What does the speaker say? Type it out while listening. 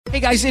Hey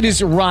guys, it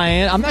is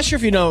Ryan. I'm not sure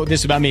if you know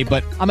this about me,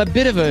 but I'm a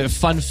bit of a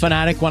fun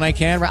fanatic when I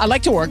can. I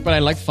like to work, but I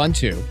like fun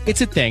too.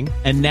 It's a thing.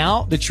 And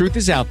now the truth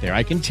is out there.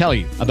 I can tell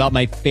you about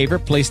my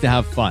favorite place to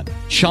have fun.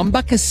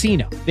 Chumba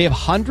Casino. They have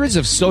hundreds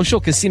of social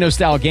casino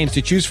style games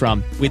to choose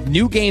from with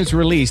new games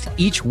released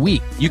each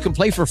week. You can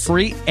play for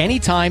free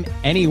anytime,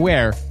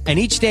 anywhere. And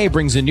each day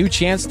brings a new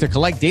chance to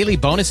collect daily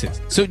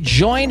bonuses. So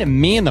join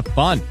me in the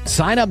fun.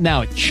 Sign up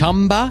now at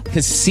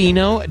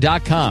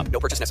ChumbaCasino.com. No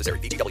purchase necessary.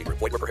 VGW.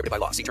 Void where prohibited by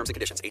law. See terms and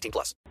conditions.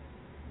 18+.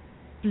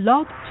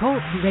 Blog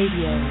Talk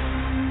Radio.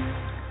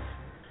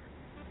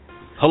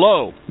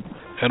 Hello,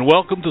 and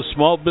welcome to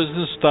Small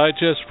Business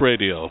Digest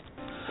Radio.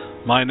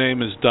 My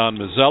name is Don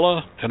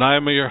Mazzella, and I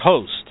am your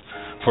host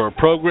for a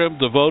program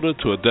devoted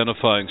to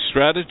identifying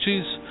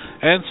strategies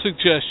and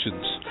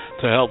suggestions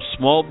to help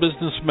small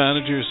business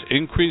managers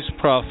increase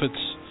profits,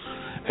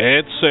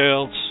 add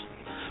sales,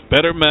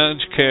 better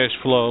manage cash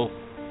flow,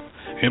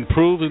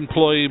 improve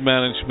employee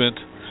management,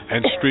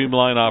 and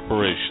streamline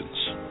operations.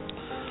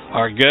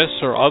 Our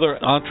guests are other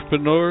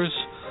entrepreneurs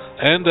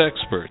and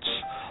experts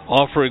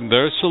offering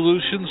their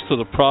solutions to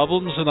the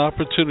problems and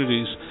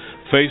opportunities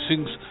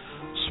facing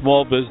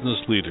small business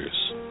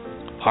leaders.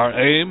 Our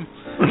aim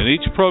in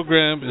each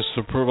program is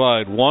to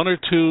provide one or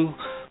two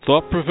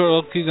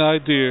thought-provoking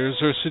ideas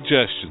or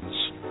suggestions.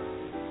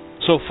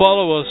 So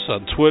follow us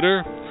on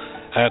Twitter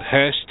at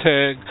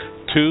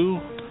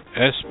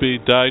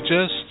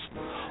 #2SBDigest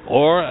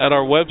or at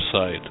our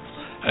website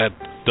at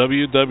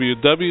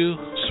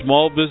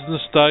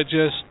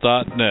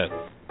www.smallbusinessdigest.net.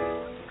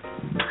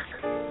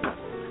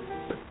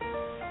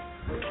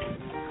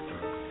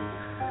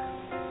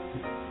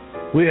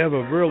 We have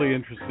a really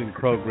interesting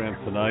program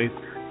tonight,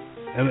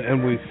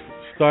 and we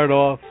start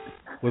off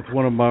with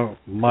one of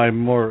my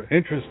more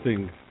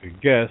interesting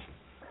guests,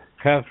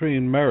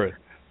 Catherine Merritt.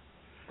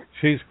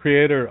 She's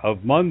creator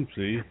of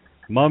MUMZY.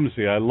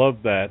 MUMZY, I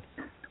love that.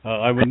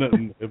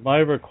 If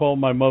I ever call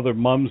my mother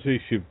MUMZY,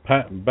 she'd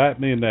bat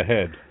me in the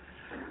head.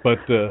 But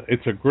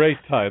it's a great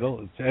title.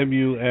 It's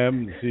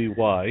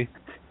MUMZY.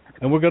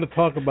 And we're going to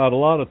talk about a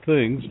lot of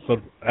things, but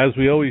as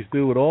we always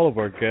do with all of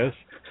our guests,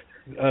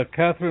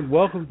 Catherine,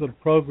 welcome to the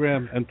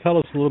program, and tell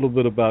us a little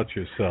bit about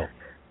yourself.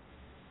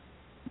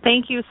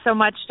 Thank you so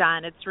much,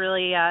 Don. It's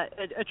really a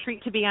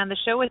treat to be on the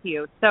show with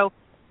you. So,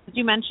 as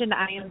you mentioned,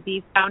 I am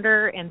the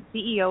founder and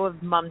CEO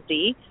of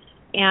MUMZY,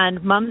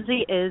 and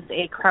MUMZY is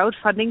a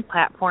crowdfunding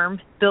platform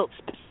built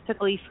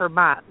specifically for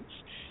moms.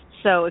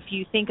 So if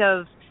you think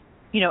of,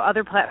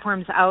 other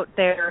platforms out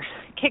there,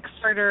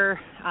 Kickstarter,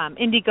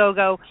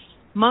 Indiegogo,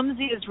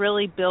 MUMZY is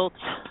really built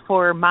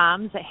for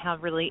moms that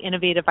have really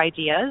innovative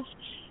ideas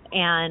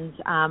and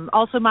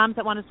also moms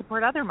that want to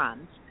support other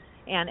moms.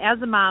 And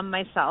as a mom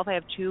myself, I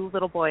have two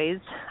little boys.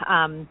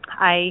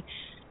 I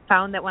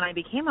found that when I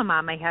became a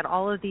mom, I had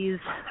all of these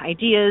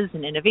ideas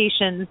and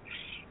innovations,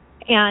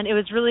 and it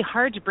was really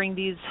hard to bring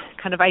these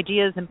kind of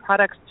ideas and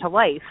products to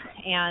life.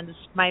 And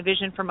my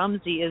vision for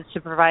MUMZY is to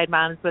provide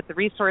moms with the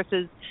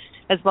resources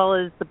as well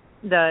as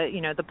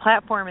the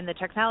platform and the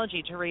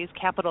technology to raise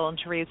capital and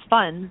to raise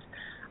funds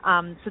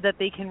so that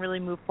they can really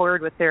move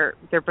forward with their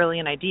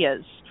brilliant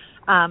ideas.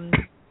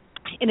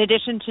 In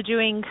addition to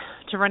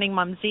running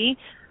MUMZY,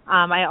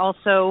 I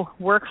also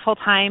work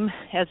full-time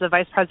as a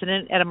vice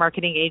president at a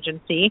marketing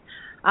agency.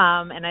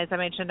 And as I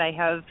mentioned, I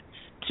have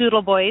two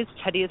little boys.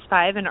 Teddy is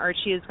 5 and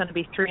Archie is going to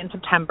be 3 in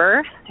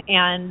September.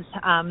 And,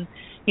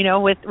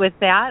 with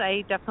that,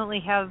 I definitely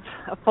have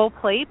a full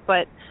plate,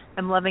 but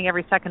I'm loving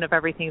every second of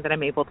everything that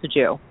I'm able to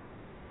do.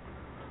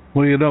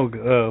 Well,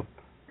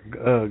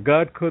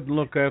 God couldn't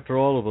look after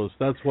all of us.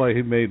 That's why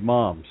he made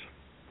moms.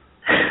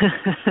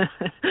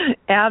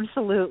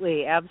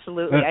 Absolutely. I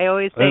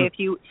always say if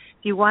you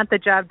want the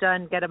job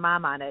done, get a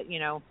mom on it.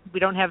 We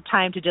don't have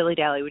time to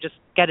dilly-dally. We just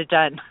get it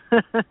done.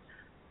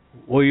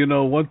 Well,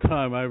 one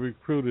time I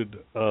recruited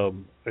a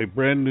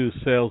brand new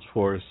sales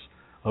force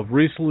of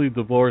recently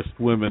divorced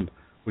women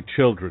with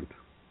children,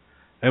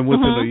 and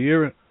within a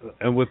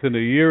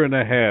year and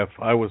a half,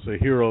 I was a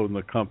hero in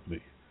the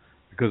company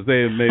because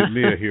they had made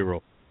me a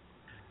hero.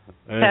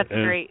 That's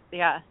great.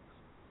 Yeah.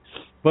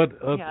 But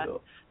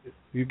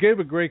you gave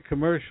a great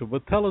commercial,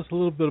 but tell us a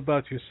little bit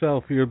about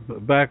yourself, your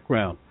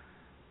background.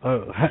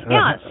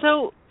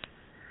 So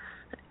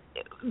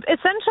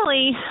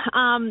essentially,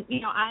 I've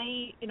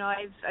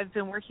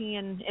been working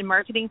in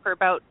marketing for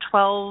about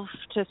 12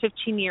 to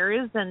 15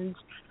 years, and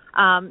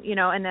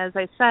and as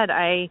I said,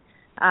 I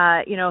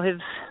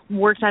have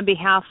worked on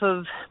behalf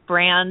of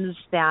brands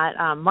that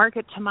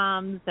market to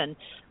moms, and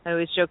I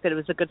always joke that it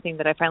was a good thing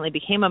that I finally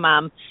became a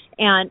mom.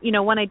 And,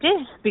 when I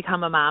did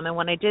become a mom and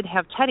when I did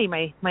have Teddy,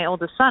 my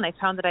oldest son, I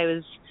found that I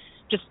was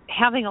just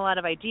having a lot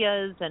of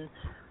ideas and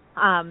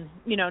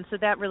and so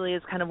that really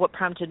is kind of what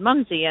prompted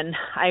MUMZY. And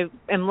I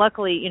am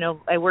luckily,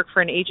 I work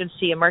for an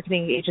agency, a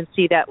marketing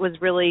agency that was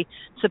really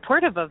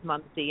supportive of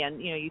MUMZY.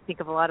 And, you think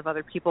of a lot of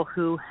other people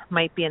who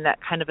might be in that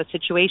kind of a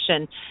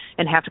situation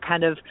and have to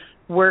kind of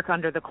work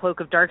under the cloak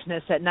of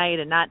darkness at night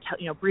and not,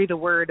 breathe a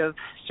word of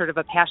sort of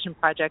a passion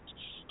project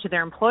to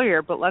their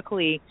employer. But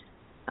luckily,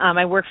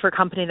 I work for a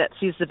company that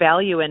sees the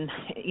value in,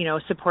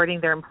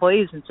 supporting their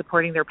employees and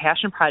supporting their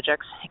passion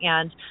projects.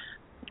 And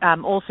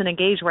Olson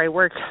Engage, where I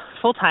work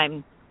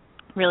full-time,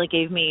 really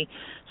gave me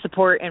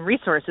support and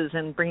resources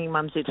in bringing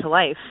MUMZY to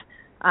life.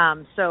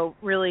 So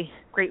really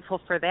grateful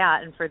for that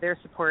and for their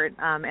support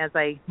as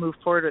I move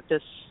forward with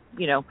this,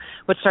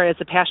 what started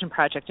as a passion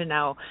project, and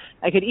now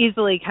I could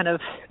easily kind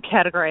of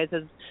categorize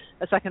as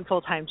a second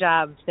full-time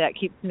job that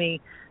keeps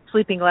me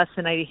sleeping less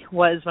than I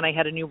was when I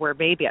had a newborn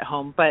baby at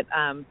home. But,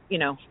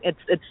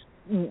 it's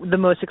the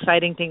most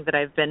exciting thing that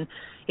I've been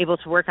able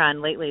to work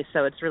on lately,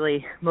 so it's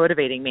really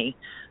motivating me.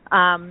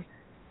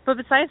 But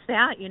besides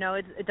that,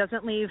 it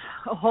doesn't leave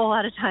a whole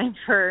lot of time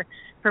for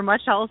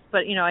much else.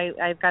 But,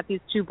 I've got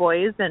these 2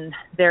 boys, and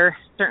they're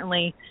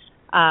certainly,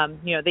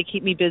 they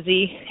keep me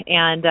busy.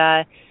 And,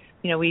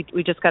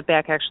 we just got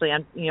back actually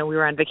on, we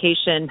were on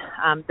vacation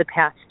the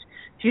past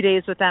few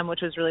days with them,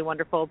 which was really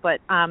wonderful. But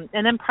and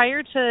then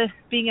prior to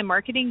being in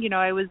marketing,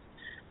 I was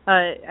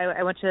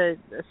I went to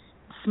a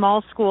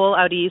small school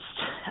out east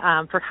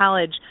for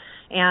college,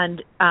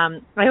 and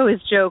I always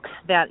joke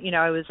that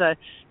I was a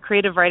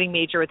creative writing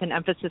major with an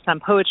emphasis on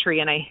poetry,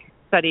 and I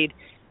studied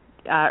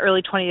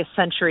early 20th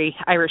century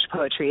Irish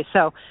poetry.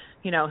 So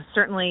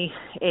certainly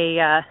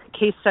a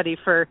case study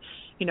for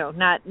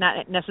not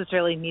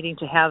necessarily needing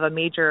to have a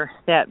major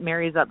that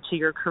marries up to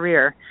your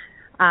career.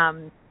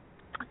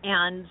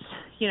 And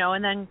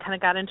then kind of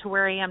got into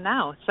where I am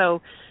now.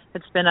 So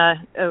it's been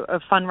a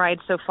fun ride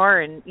so far.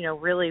 And,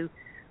 really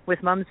with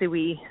MUMZY,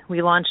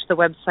 we launched the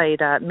website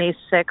May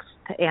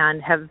 6th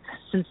and have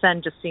since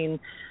then just seen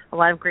a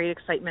lot of great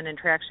excitement and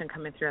traction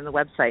coming through on the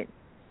website.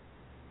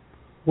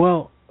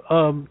 Well,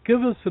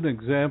 give us an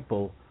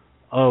example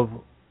of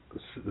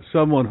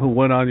someone who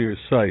went on your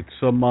site,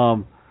 some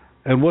mom,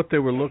 and what they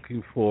were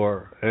looking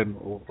for, and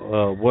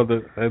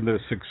their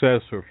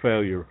success or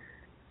failure.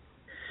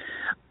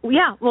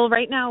 Yeah, well,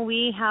 right now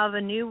we have a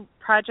new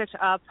project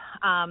up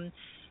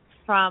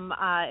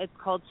it's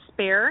called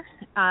Spare,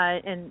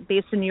 and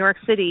based in New York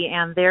City,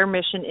 and their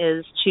mission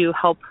is to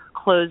help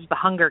close the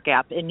hunger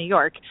gap in New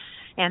York.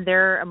 And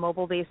they're a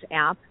mobile-based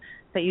app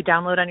that you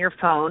download on your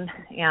phone,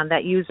 and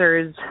that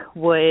users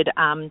would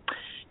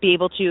be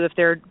able to, if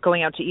they're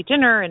going out to eat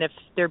dinner, and if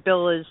their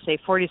bill is, say,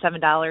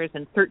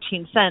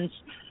 $47.13,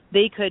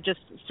 they could just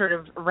sort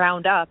of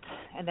round up,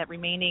 and that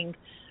remaining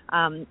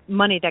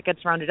money that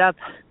gets rounded up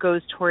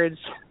goes towards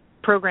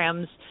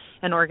programs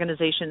and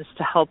organizations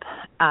to help,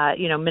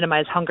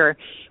 minimize hunger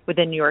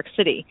within New York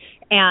City.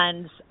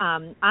 And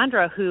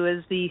Andra, who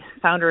is the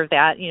founder of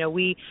that,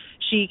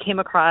 she came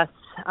across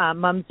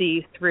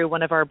MUMZY through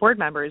one of our board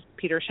members,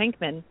 Peter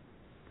Schenkman.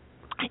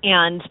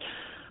 And,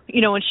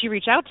 when she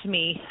reached out to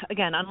me,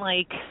 again,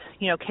 unlike,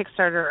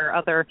 Kickstarter or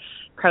other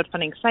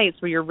crowdfunding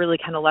sites where you're really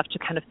kind of left to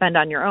kind of fend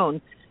on your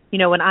own,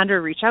 when Andra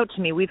reached out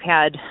to me, we've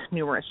had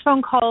numerous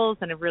phone calls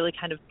and have really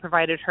kind of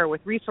provided her with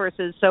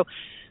resources. So,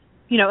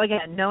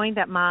 again, knowing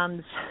that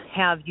moms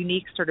have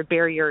unique sort of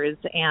barriers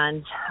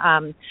and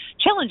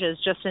challenges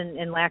just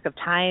in lack of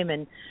time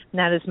and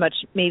not as much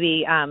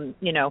maybe,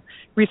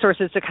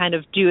 resources to kind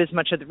of do as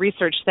much of the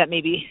research that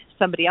maybe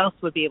somebody else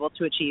would be able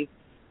to achieve.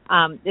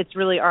 It's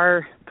really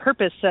our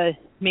purpose to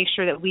make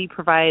sure that we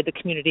provide the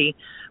community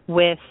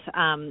with,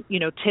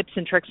 tips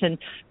and tricks and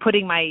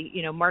putting my,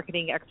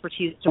 marketing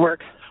expertise to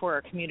work for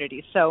our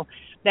community. So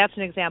that's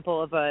an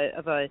example of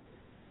a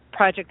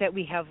project that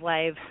we have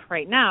live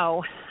right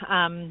now.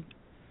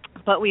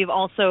 But we've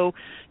also,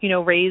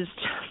 raised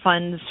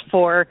funds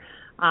for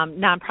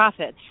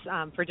nonprofits,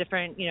 for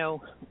different,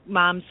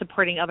 moms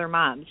supporting other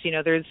moms.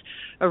 There's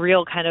a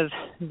real kind of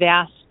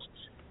vast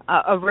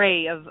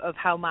array of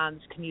how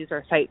moms can use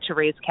our site to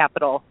raise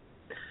capital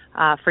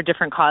for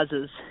different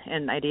causes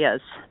and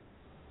ideas.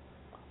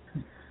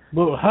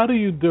 Well, how do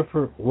you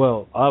differ?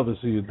 Well,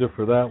 obviously you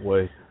differ that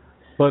way,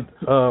 but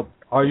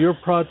are your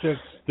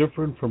projects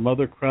different from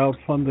other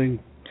crowdfunding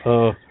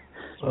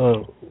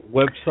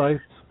websites?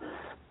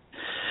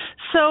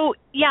 So,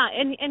 yeah,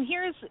 and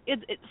here's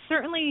it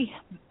certainly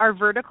our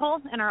vertical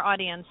and our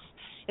audience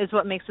is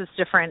what makes us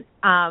different.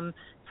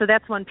 So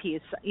that's one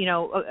piece.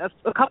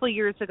 A couple of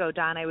years ago,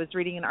 Don, I was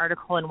reading an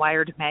article in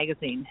Wired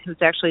magazine. It was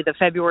actually the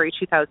February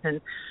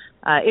 2000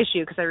 issue,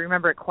 because I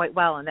remember it quite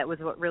well, and that was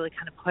what really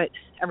kind of put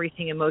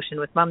everything in motion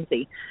with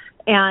MUMZY.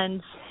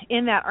 And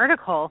in that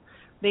article,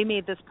 they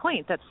made this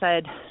point that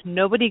said,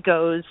 nobody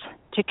goes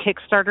to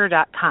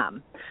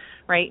Kickstarter.com,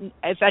 right?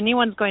 If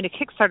anyone's going to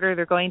Kickstarter,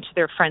 they're going to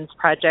their friend's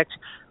project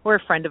or a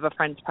friend of a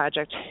friend's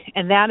project.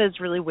 And that is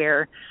really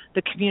where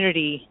the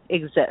community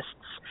exists.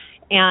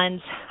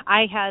 And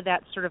I had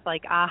that sort of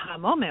like aha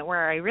moment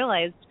where I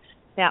realized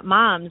that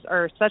moms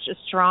are such a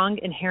strong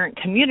inherent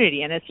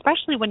community. And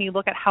especially when you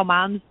look at how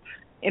moms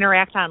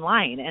interact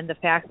online and the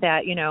fact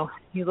that,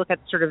 you look at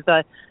sort of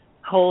the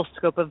whole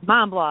scope of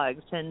mom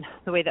blogs and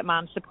the way that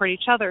moms support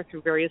each other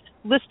through various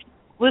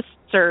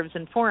listservs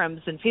and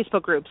forums and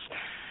Facebook groups.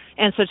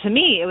 And so to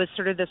me, it was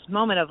sort of this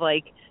moment of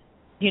like,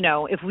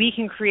 if we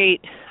can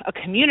create a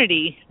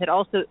community that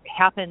also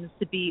happens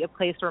to be a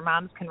place where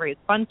moms can raise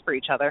funds for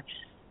each other,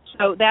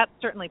 So that's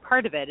certainly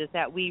part of it, is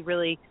that we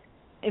really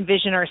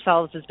envision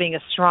ourselves as being a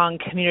strong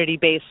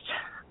community-based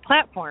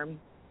platform.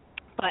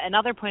 But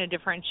another point of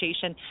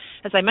differentiation,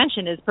 as I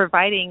mentioned, is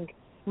providing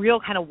real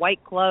kind of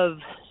white glove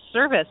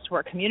service to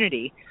our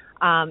community.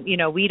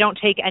 We don't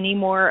take any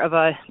more of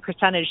a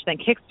percentage than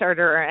Kickstarter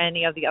or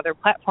any of the other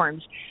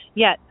platforms,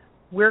 yet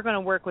we're going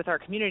to work with our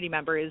community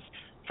members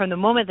from the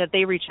moment that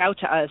they reach out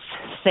to us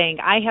saying,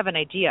 I have an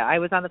idea. I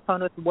was on the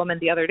phone with a woman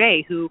the other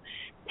day who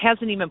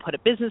hasn't even put a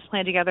business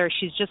plan together.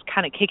 She's just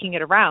kind of kicking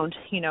it around,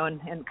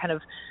 and kind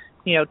of,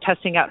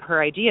 testing out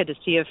her idea to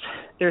see if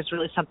there's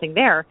really something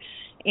there.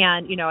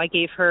 And, I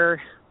gave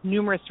her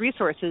numerous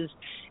resources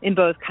in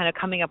both kind of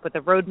coming up with a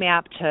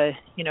roadmap to,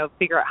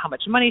 figure out how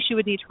much money she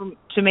would need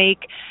to make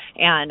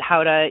and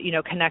how to,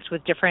 connect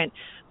with different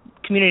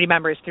community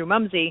members through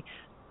MUMZY.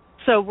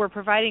 So we're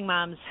providing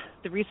moms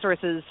the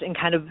resources and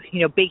kind of,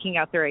 baking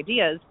out their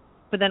ideas,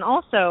 but then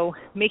also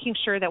making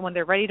sure that when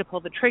they're ready to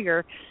pull the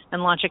trigger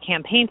and launch a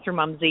campaign through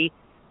MUMZY,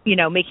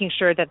 making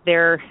sure that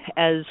they're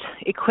as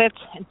equipped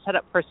and set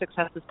up for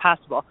success as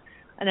possible.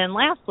 And then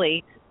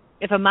lastly,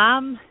 if a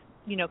mom,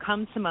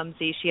 comes to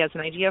MUMZY, she has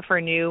an idea for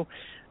a new,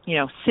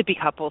 sippy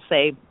cup, we'll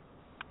say,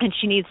 and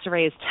she needs to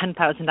raise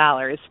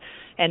 $10,000.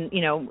 And,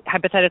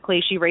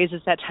 hypothetically, she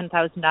raises that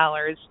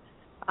 $10,000.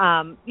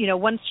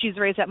 Once she's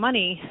raised that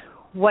money,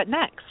 what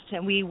next?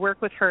 And we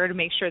work with her to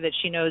make sure that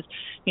she knows,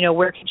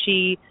 where can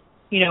she,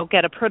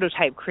 get a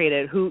prototype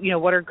created,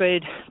 what are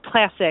good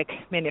plastic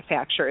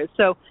manufacturers.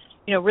 So,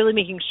 really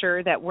making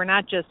sure that we're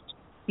not just,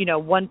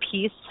 one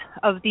piece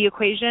of the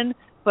equation,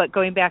 but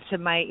going back to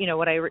my,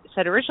 what I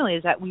said originally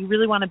is that we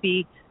really want to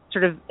be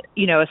sort of,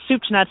 a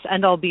soup to nuts,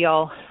 end all be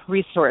all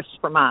resource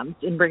for moms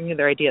in bringing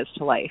their ideas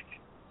to life.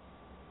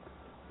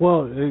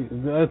 Well,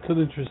 that's an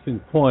interesting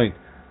point.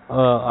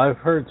 I've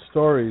heard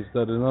stories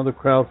that in other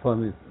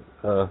crowdfunding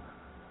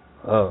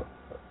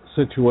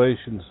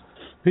situations,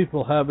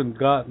 people haven't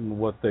gotten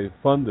what they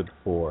funded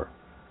for.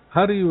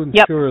 How do you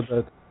ensure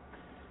that?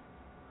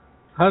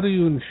 How do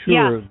you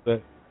ensure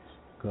that?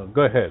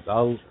 Go ahead.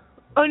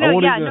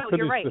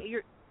 You're right.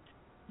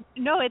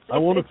 I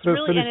want to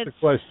finish the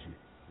question.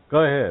 Go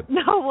ahead.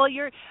 No, well,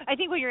 I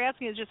think what you're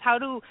asking is just how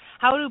do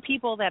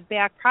people that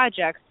back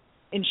projects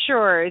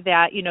ensure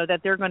that that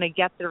they're going to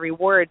get the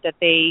reward that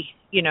they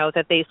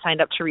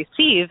signed up to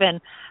receive, and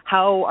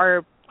how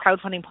are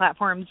crowdfunding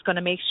platforms going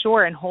to make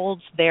sure and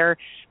hold their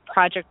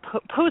project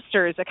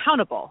posters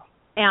accountable?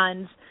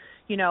 And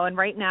and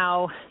right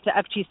now the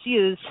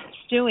FTC is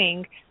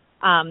suing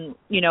a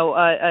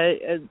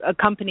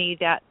company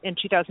that in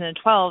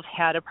 2012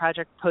 had a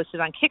project posted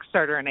on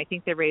Kickstarter, and I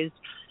think they raised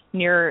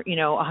near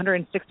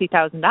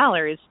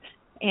 $160,000,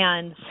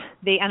 and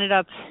they ended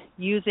up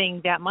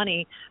using that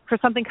money for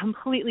something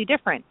completely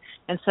different.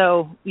 And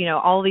so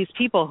all these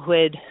people who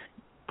had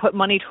put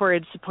money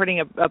towards supporting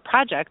a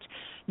project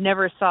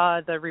never saw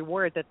the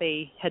reward that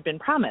they had been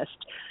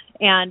promised.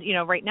 And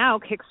right now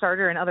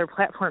Kickstarter and other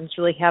platforms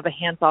really have a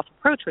hands-off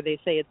approach where they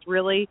say it's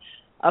really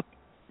up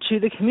to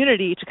the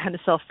community to kind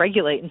of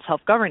self-regulate and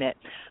self-govern it.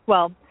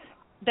 Well,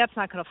 that's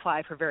not going to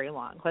fly for very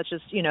long. Let's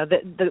just,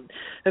 the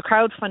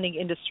crowdfunding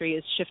industry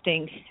is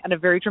shifting at a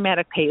very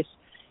dramatic pace.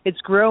 It's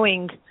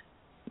growing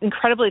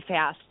incredibly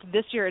fast.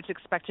 This year it's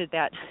expected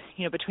that,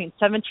 between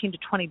 $17 to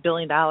 $20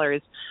 billion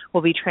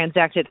will be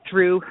transacted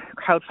through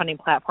crowdfunding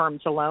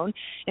platforms alone.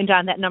 And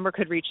Don, that number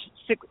could reach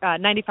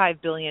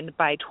 $95 billion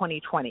by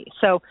 2020.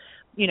 So,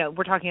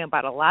 we're talking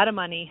about a lot of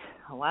money,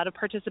 a lot of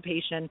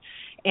participation,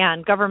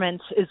 and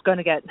government is going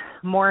to get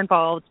more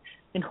involved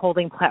in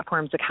holding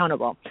platforms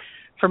accountable.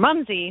 For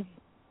MUMZY,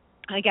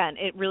 again,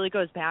 it really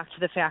goes back to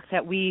the fact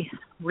that we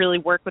really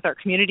work with our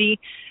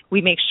community.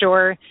 We make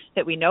sure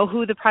that we know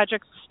who the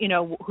projects,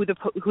 who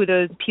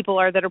the people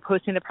are that are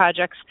posting the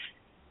projects,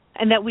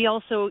 and that we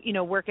also,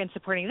 work in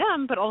supporting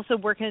them, but also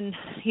work in,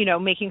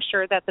 making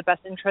sure that the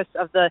best interests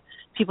of the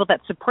people that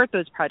support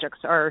those projects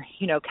are,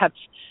 kept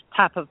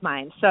top of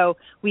mind. So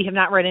we have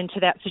not run into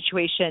that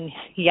situation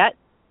yet,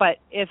 but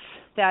if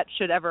that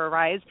should ever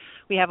arise,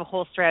 we have a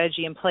whole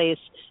strategy in place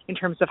in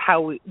terms of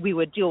how we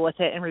would deal with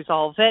it and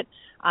resolve it.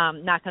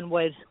 Knock on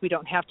wood, we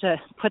don't have to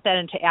put that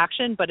into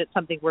action, but it's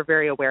something we're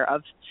very aware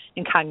of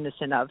and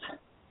cognizant of.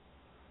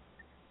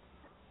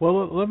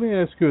 Well, let me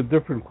ask you a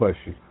different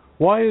question.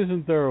 Why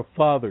isn't there a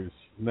father's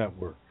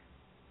network?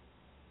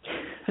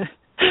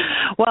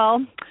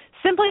 Well,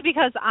 simply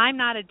because I'm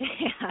not a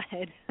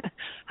dad.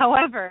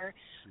 However,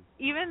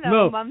 even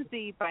though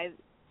MUMZY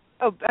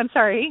I'm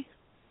sorry.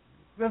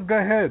 No, go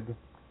ahead.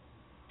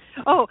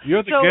 Oh,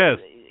 you're the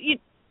guest.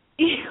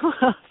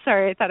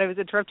 Sorry, I thought I was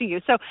interrupting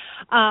you. So,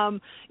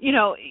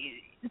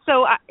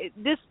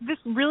 this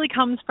really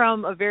comes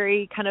from a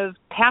very kind of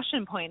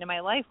passion point in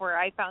my life where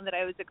I found that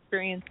I was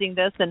experiencing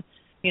this, and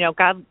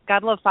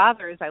God love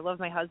fathers. I love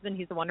my husband.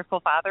 He's a wonderful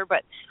father,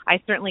 but I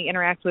certainly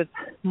interact with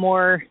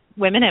more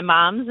women and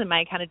moms in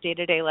my kind of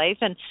day-to-day life.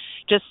 And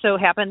just so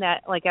happened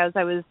that, as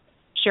I was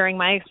sharing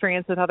my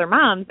experience with other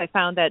moms, I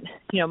found that,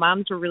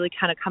 moms were really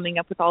kind of coming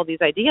up with all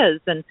these ideas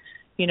and,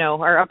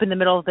 are up in the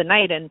middle of the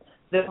night and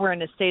that we're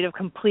in a state of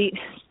complete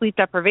sleep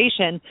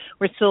deprivation,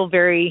 we're still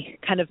very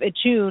kind of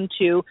attuned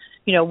to,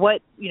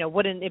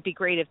 wouldn't it be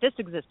great if this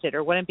existed,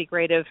 or wouldn't it be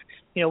great if,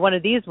 one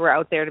of these were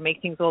out there to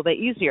make things a little bit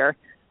easier.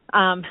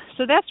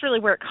 So that's really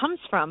where it comes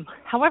from.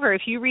 However,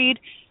 if you read,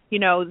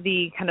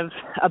 the kind of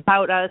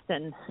about us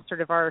and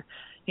sort of our,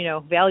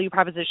 value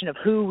proposition of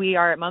who we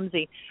are at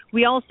MUMZY,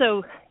 we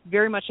also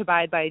very much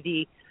abide by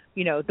the,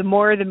 the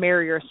more the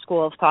merrier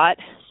school of thought.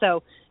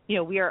 So,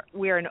 we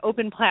are an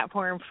open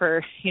platform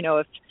for,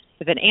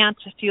 if an aunt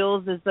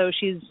feels as though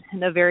she's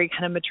in a very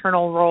kind of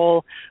maternal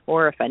role,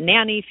 or if a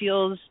nanny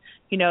feels,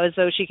 as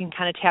though she can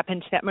kind of tap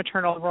into that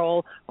maternal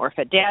role, or if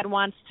a dad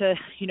wants to,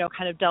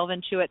 kind of delve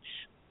into it,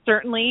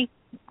 certainly,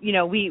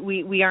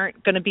 we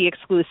aren't going to be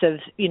exclusive.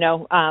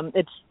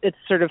 It's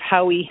sort of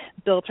how we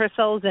built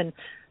ourselves and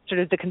sort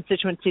of the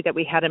constituency that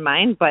we had in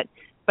mind, but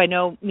by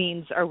no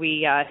means are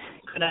we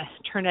going to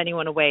turn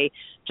anyone away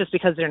just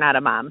because they're not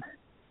a mom.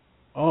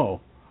 Oh,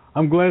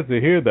 I'm glad to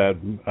hear that.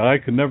 I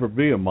could never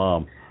be a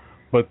mom.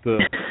 But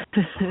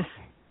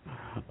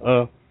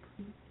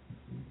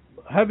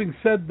having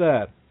said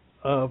that,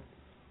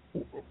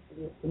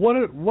 what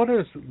are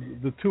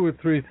the 2 or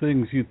 3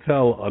 things you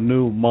tell a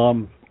new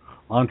mom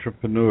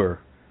entrepreneur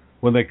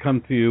when they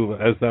come to you,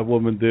 as that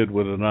woman did,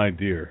 with an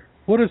idea?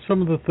 What are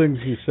some of the things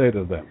you say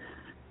to them,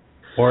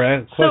 or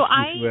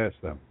questions you ask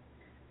them?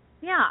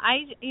 Yeah,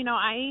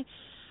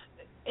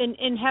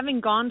 in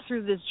having gone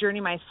through this journey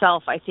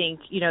myself, I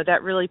think,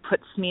 that really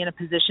puts me in a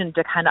position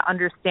to kind of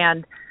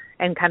understand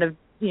and kind of,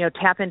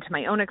 tap into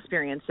my own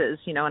experiences,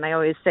 and I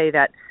always say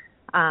that,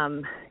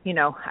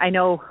 I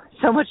know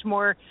so much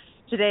more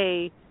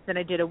today than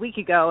I did a week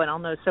ago, and I'll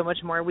know so much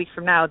more a week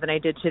from now than I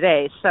did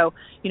today. So,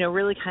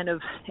 really kind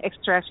of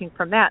extracting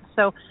from that.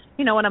 So,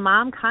 when a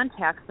mom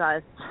contacts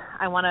us,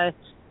 I want to,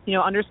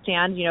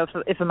 understand,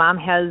 if a mom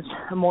has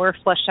a more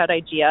fleshed out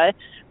idea,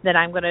 then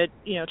I'm going to,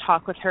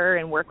 talk with her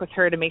and work with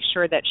her to make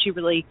sure that she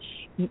really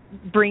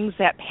brings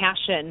that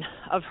passion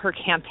of her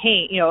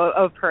campaign,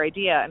 of her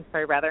idea,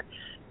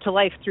 to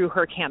life through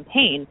her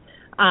campaign.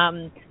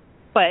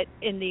 But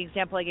in the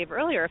example I gave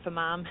earlier, if a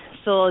mom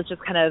still is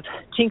just kind of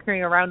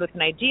tinkering around with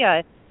an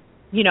idea,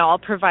 I'll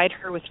provide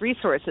her with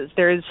resources.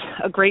 There's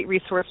a great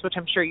resource, which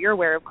I'm sure you're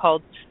aware of,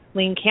 called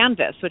Lean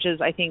Canvas, which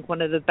is, I think,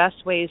 one of the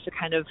best ways to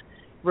kind of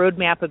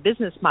roadmap a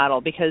business model,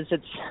 because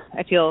it's,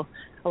 I feel,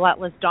 a lot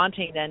less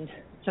daunting than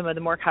some of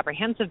the more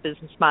comprehensive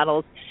business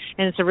models.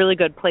 And it's a really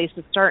good place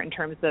to start in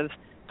terms of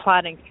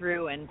plotting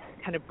through and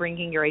kind of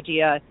bringing your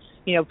idea,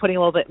 putting a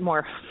little bit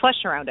more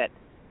flesh around it.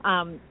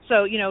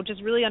 So,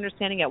 just really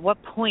understanding at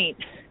what point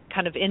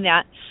kind of in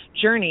that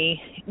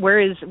journey, where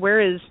is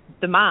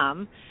the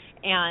mom,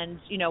 and,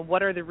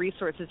 what are the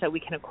resources that we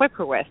can equip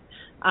her with.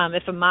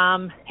 If a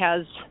mom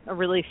has a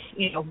really,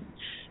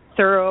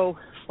 thorough,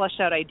 fleshed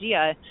out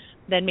idea,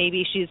 then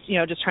maybe she's,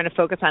 just trying to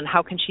focus on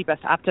how can she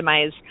best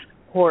optimize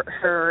her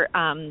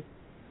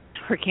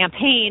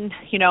campaign,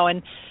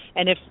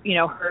 and if,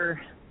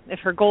 if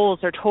her goals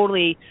are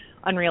totally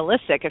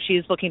unrealistic, if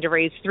she's looking to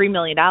raise $3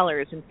 million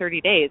in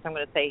 30 days, I'm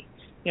going to say,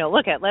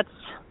 let's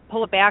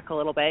pull it back a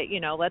little bit,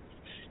 let's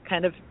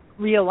kind of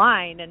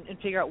realign and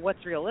figure out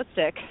what's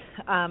realistic.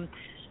 And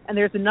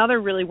there's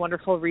another really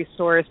wonderful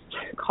resource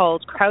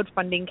called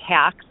Crowdfunding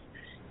Hacks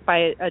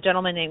by a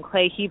gentleman named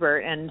Clay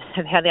Hebert, and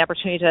have had the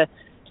opportunity to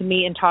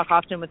meet and talk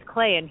often with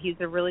Clay, and he's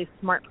a really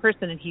smart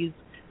person, and he's,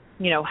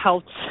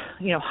 helped,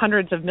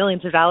 hundreds of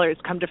millions of dollars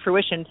come to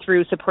fruition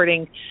through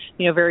supporting,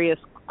 various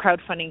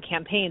crowdfunding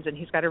campaigns, and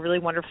he's got a really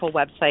wonderful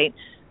website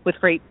with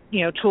great,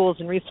 tools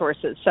and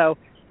resources. So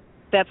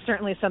that's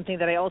certainly something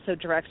that I also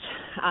direct,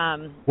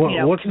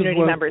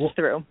 community members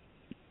through.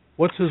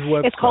 What's his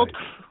website? It's called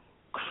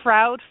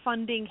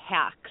Crowdfunding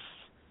Hacks.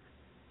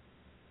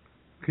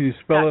 Can you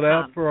spell it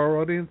out for our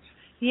audience?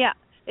 Yeah,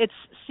 it's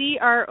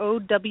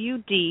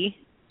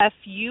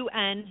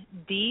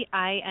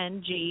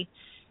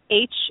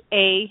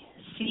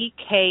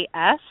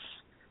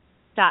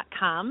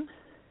CROWDFUNDINGHACKS.com.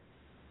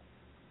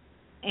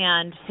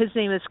 And his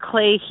name is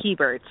Clay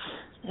Hebert,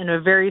 and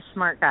a very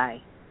smart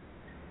guy.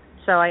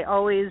 So I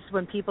always,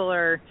 when people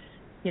are,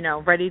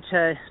 ready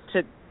to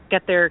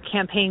get their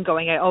campaign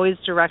going, I always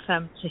direct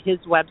them to his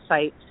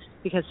website,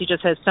 because he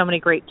just has so many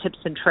great tips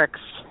and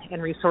tricks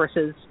and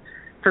resources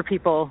for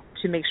people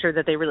to make sure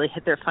that they really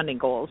hit their funding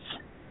goals.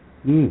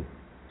 Give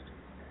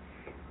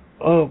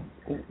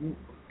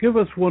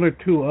us 1 or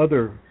 2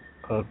 other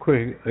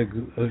quick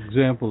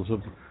examples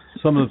of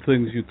some of the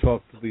things you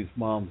talk to these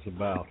moms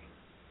about.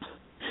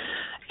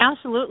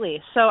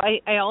 Absolutely. So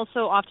I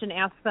also often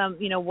ask them,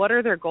 what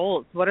are their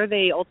goals? What are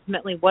they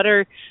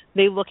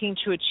looking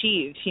to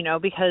achieve?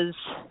 Because,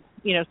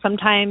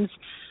 sometimes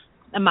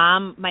a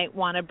mom might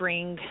want to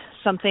bring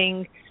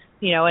something,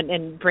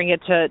 and bring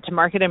it to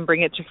market and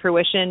bring it to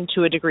fruition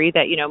to a degree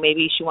that,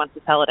 maybe she wants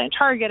to sell it in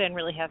Target and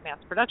really have mass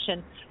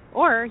production.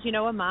 Or,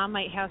 a mom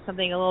might have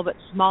something a little bit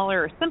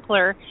smaller or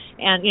simpler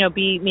and,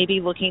 be maybe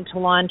looking to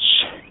launch,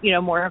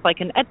 more of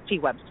like an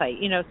Etsy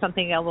website,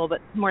 something a little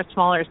bit more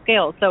smaller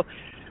scale. So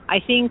I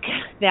think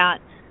that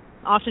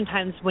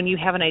oftentimes when you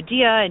have an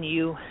idea and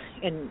you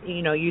and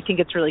you think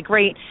it's really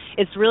great,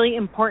 it's really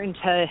important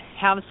to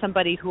have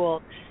somebody who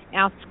will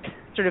ask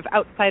sort of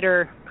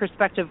outsider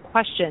perspective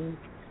questions,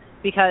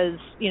 because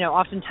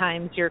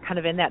oftentimes you're kind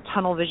of in that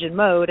tunnel vision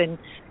mode and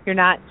you're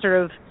not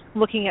sort of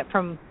looking at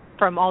from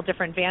all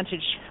different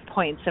vantage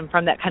points and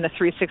from that kind of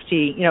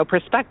 360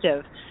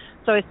 perspective.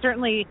 So I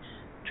certainly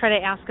try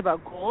to ask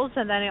about goals,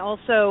 and then I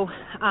also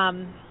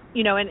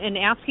in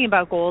asking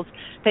about goals,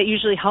 that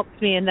usually helps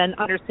me in then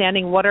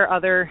understanding what are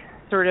other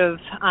sort of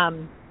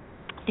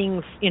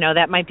things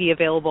that might be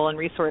available and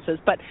resources.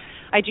 But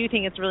I do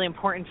think it's really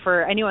important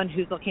for anyone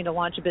who's looking to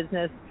launch a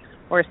business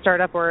or a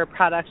startup or a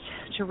product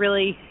to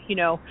really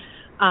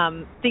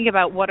think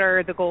about what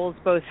are the goals,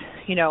 both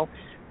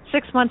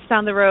 6 months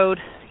down the road,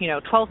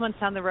 12 months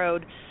down the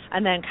road,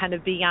 and then kind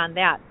of beyond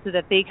that, so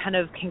that they kind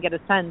of can get a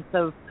sense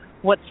of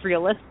what's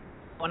realistic.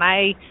 When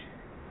I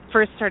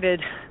first started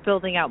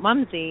building out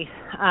MUMZY,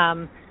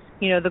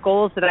 the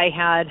goals that I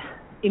had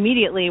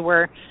immediately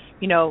were,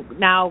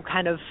 now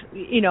kind of,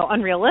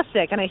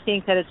 unrealistic. And I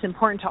think that it's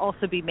important to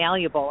also be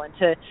malleable and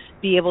to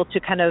be able to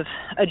kind of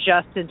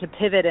adjust and to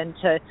pivot and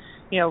to,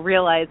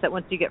 realize that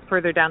once you get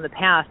further down the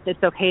path,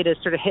 it's okay to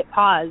sort of hit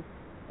pause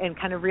and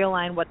kind of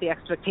realign what the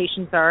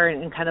expectations are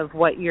and kind of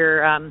what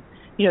your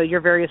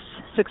various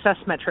success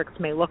metrics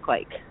may look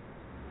like.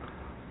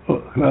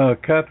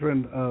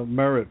 Catherine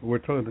Merritt, we're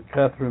talking to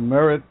Catherine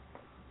Merritt,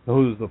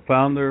 who's the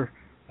founder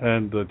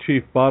and the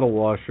chief bottle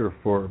washer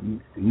for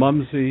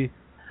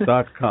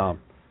MUMZY.com.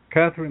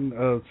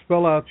 Catherine,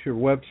 spell out your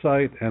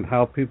website and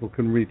how people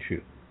can reach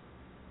you.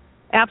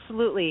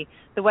 Absolutely.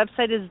 The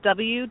website is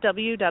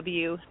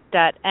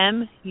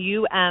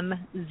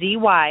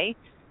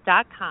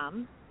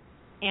www.mumzy.com,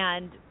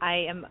 and I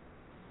am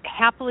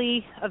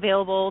happily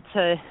available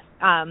to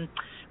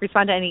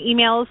respond to any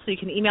emails. So you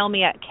can email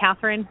me at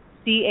Catherine,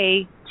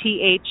 CATHERINE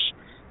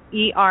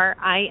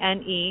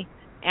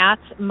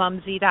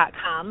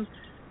 @mumzy.com,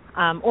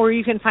 or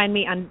you can find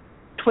me on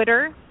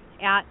Twitter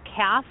at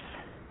Cath,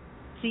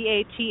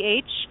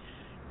 CATH,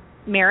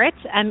 Merritt,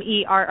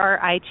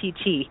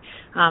 MERRITT.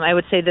 I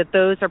would say that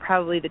those are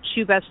probably the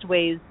two best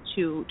ways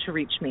to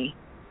reach me.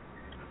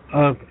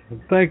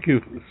 Thank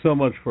you so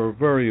much for a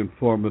very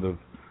informative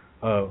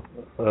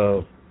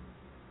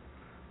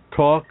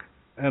talk,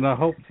 and I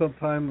hope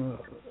sometime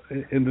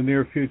in the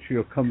near future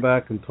you'll come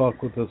back and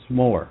talk with us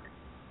more.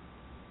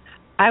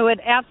 I would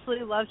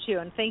absolutely love to,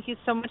 and thank you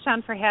so much,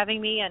 John, for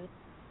having me, and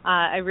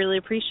I really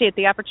appreciate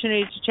the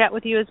opportunity to chat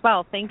with you as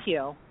well. Thank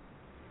you.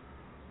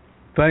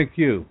 Thank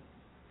you.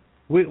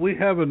 We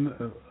have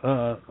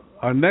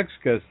our next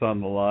guest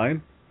on the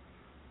line.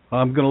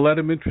 I'm going to let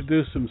him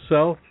introduce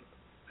himself,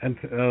 and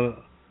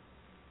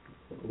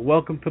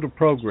welcome to the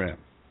program.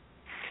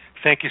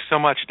 Thank you so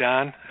much,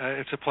 Don.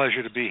 It's a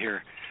pleasure to be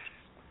here.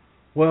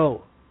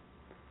 Well,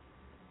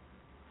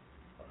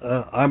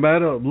 I'm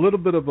at a little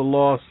bit of a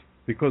loss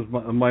because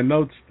my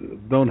notes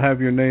don't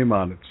have your name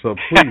on it, so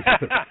please.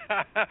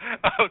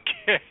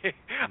 Okay.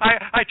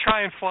 I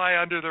try and fly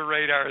under the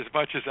radar as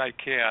much as I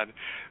can.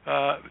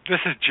 This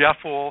is Jeff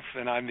Wolf,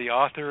 and I'm the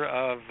author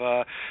of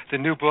the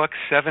new book,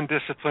 7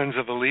 Disciplines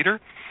of a Leader,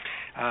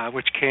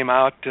 which came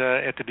out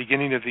at the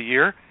beginning of the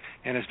year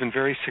and has been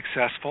very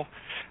successful.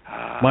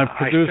 My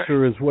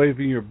producer is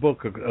waving your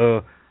book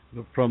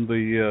from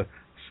the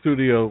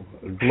studio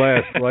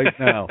glass right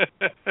now,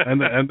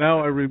 and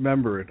now I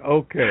remember it.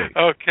 Okay.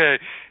 Okay,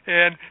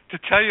 and to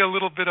tell you a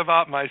little bit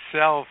about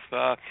myself,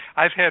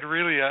 I've had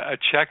really a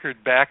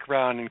checkered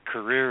background and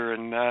career,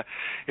 and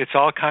it's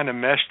all kind of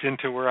meshed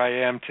into where I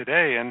am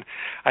today. And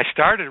I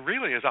started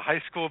really as a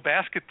high school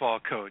basketball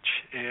coach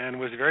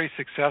and was very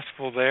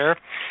successful there,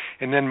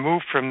 and then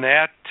moved from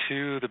that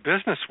to the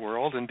business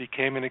world and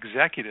became an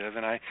executive.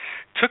 And I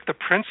took the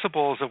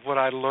principles of what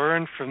I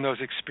learned from those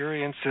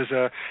experiences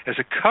as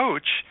a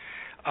coach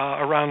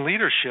around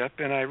leadership,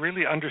 and I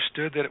really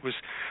understood that it was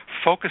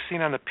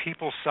focusing on the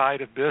people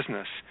side of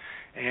business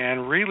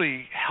and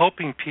really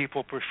helping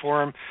people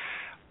perform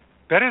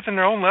better than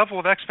their own level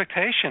of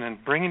expectation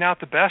and bringing out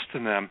the best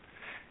in them.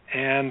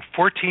 And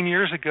 14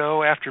 years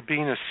ago, after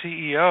being a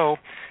CEO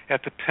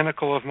at the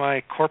pinnacle of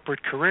my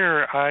corporate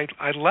career, I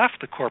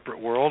left the corporate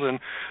world and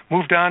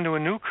moved on to a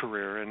new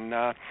career. And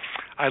I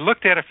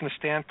looked at it from the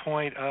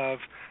standpoint of,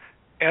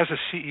 as a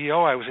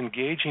CEO, I was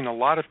engaging a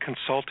lot of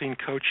consulting,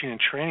 coaching, and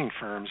training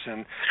firms,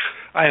 and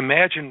I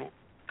imagined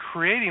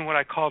creating what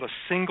I called a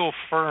single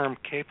firm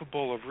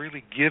capable of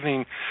really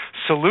giving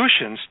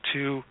solutions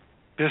to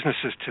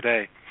businesses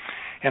today.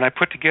 And I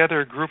put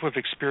together a group of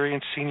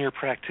experienced senior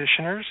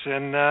practitioners,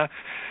 and the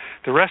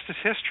rest is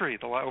history.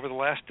 Over the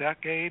last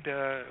decade,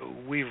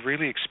 we've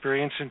really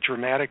experienced some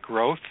dramatic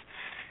growth.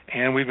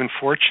 And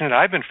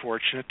I've been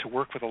fortunate to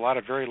work with a lot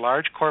of very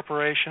large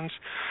corporations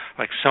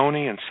like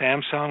Sony and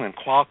Samsung and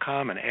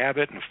Qualcomm and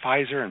Abbott and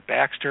Pfizer and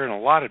Baxter and a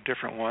lot of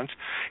different ones,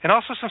 and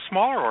also some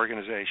smaller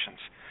organizations.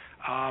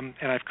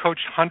 And I've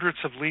coached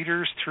hundreds of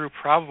leaders through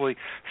probably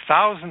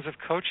thousands of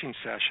coaching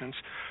sessions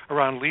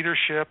around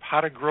leadership,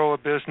 how to grow a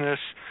business,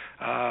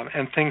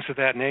 and things of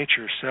that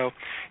nature. So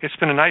it's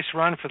been a nice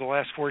run for the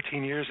last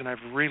 14 years, and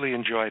I've really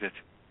enjoyed it.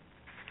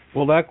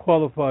 Well, that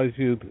qualifies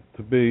you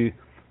to be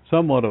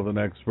somewhat of an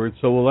expert.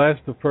 So we'll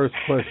ask the first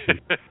question.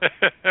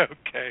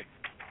 Okay.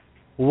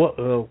 What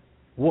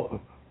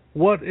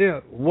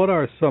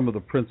are some of the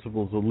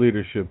principles of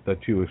leadership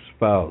that you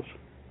espouse?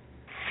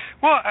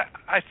 Well,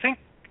 I think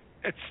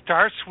it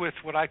starts with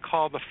what I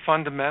call the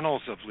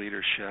fundamentals of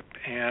leadership,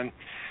 and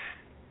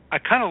I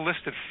kind of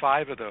listed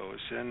 5 of those.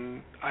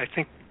 And I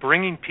think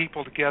bringing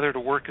people together to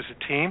work as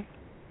a team,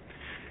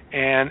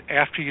 and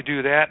after you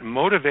do that,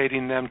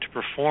 motivating them to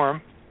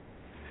perform,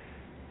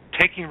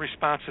 taking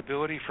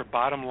responsibility for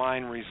bottom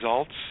line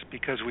results,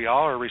 because we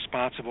all are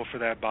responsible for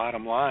that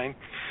bottom line.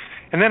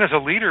 And then as a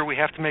leader, we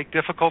have to make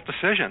difficult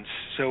decisions.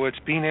 So it's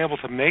being able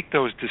to make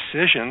those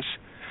decisions,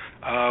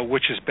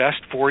 which is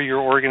best for your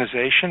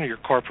organization or your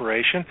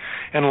corporation.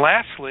 And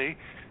lastly,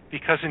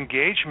 because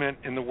engagement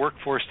in the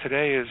workforce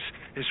today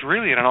is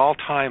really at an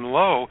all-time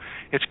low,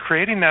 it's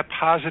creating that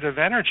positive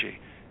energy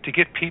to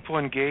get people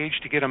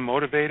engaged, to get them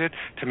motivated,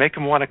 to make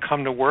them want to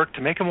come to work,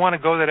 to make them want to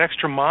go that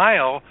extra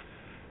mile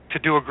to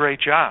do a great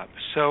job.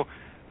 So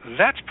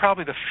that's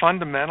probably the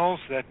fundamentals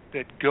that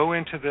go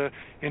into the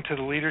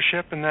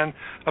leadership. And then,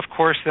 of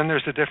course, then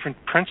there's the different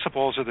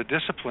principles or the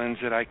disciplines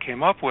that I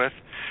came up with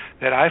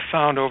that I've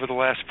found over the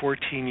last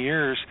 14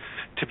 years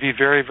to be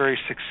very, very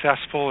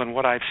successful, and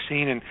what I've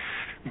seen in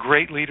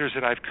great leaders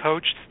that I've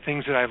coached,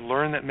 things that I've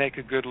learned that make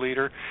a good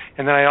leader.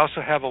 And then I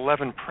also have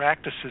 11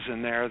 practices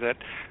in there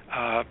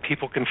that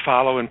people can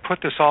follow and put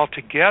this all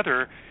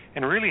together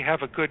and really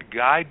have a good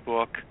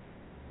guidebook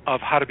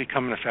of how to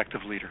become an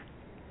effective leader.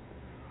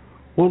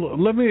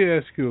 Well, let me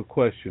ask you a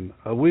question.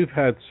 We've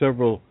had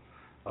several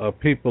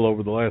people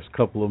over the last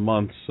couple of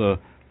months,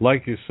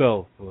 like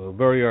yourself,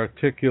 very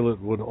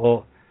articulate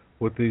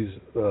with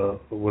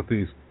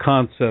these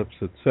concepts,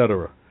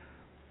 etc.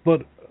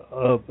 But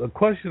a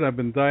question I've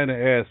been dying to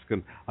ask,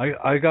 and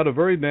I got a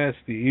very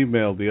nasty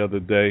email the other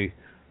day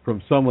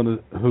from someone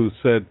who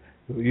said,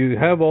 "You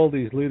have all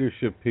these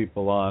leadership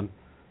people on;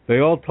 they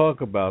all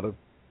talk about it.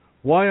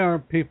 Why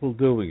aren't people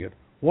doing it?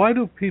 Why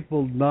do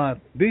people not?"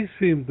 These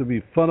seem to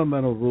be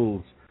fundamental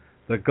rules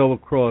that go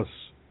across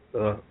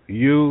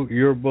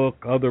your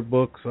book, other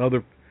books,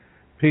 other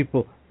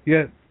people.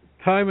 Yet,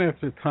 time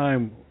after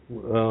time,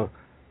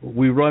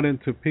 we run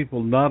into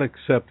people not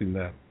accepting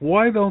that.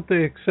 Why don't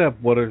they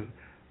accept what are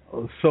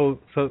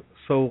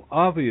so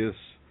obvious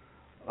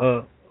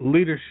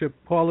leadership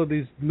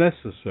qualities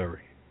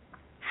necessary?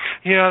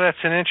 You know, that's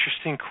an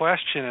interesting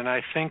question, and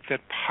I think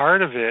that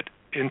part of it,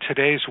 in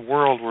today's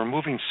world, we're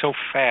moving so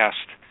fast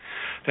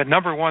that,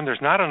 number one,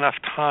 there's not enough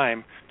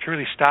time to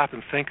really stop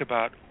and think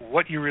about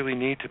what you really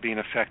need to be an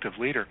effective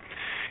leader.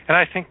 And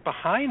I think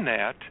behind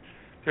that,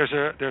 there's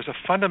a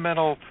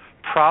fundamental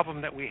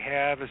problem that we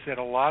have, is that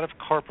a lot of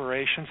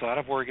corporations, a lot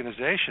of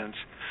organizations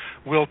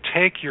will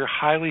take your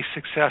highly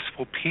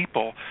successful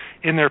people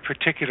in their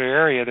particular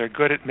area. They're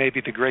good at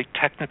maybe the great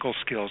technical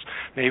skills.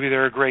 Maybe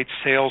they're a great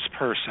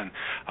salesperson,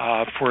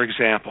 for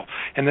example.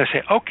 And they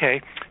say,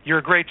 okay, you're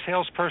a great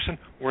salesperson,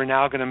 we're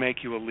now going to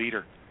make you a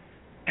leader.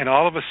 And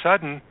all of a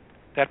sudden,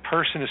 that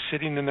person is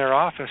sitting in their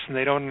office and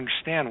they don't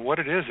understand what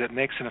it is that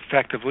makes an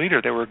effective leader.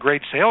 They were a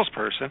great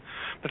salesperson,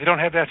 but they don't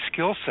have that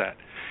skill set.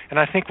 And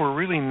I think we're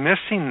really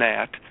missing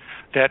that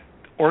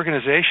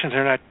organizations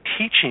are not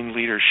teaching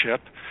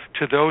leadership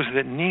to those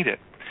that need it.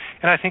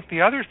 And I think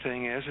the other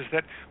thing is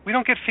that we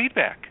don't get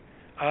feedback.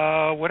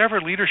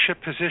 Whatever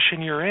leadership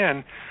position you're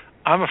in,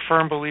 I'm a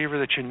firm believer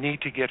that you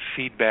need to get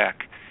feedback.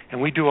 And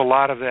we do a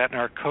lot of that in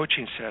our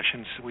coaching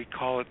sessions. We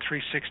call it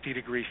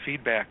 360-degree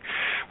feedback,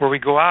 where we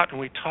go out and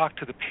we talk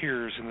to the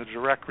peers and the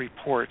direct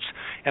reports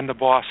and the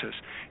bosses.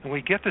 And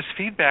we get this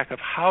feedback of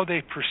how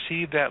they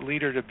perceive that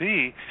leader to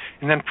be,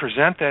 and then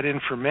present that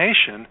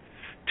information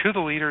to the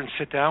leader and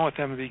sit down with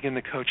them and begin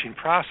the coaching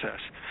process.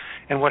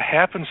 And what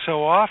happens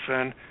so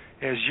often,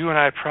 as you and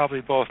I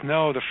probably both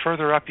know, the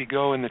further up you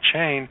go in the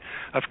chain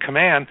of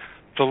command,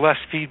 the less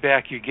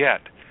feedback you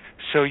get.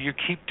 So you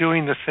keep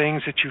doing the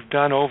things that you've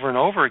done over and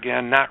over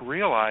again, not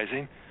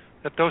realizing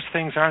that those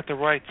things aren't the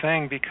right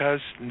thing because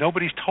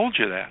nobody's told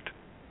you that.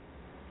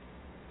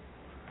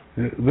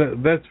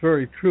 That's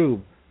very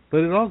true. But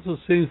it also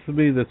seems to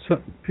me that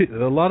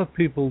a lot of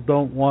people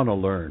don't want to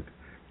learn.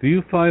 Do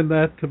you find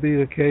that to be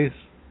the case?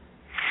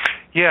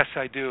 Yes,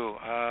 I do.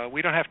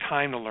 We don't have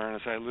time to learn,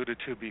 as I alluded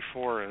to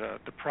before.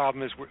 The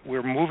problem is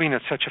we're moving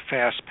at such a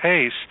fast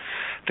pace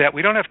that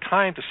we don't have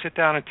time to sit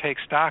down and take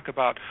stock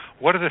about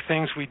what are the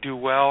things we do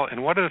well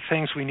and what are the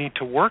things we need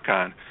to work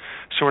on.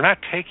 So we're not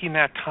taking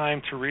that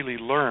time to really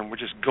learn. We're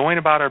just going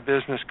about our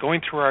business,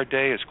 going through our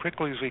day as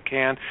quickly as we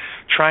can,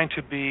 trying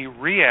to be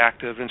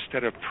reactive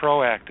instead of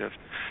proactive.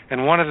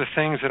 And one of the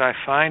things that I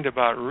find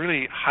about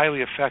really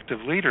highly effective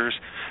leaders,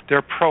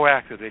 they're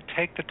proactive. They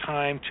take the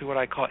time to what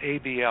I call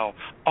ABL,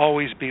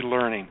 always be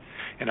learning,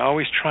 and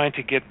always trying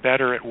to get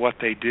better at what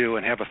they do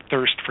and have a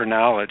thirst for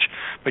knowledge.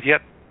 But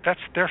yet,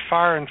 they're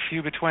far and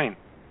few between.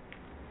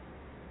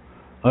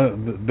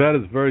 That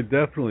is very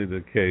definitely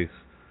the case.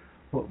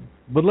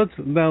 But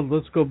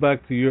let's go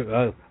back to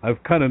your.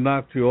 I've kind of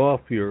knocked you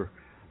off your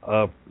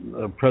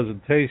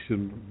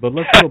presentation, but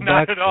let's go back.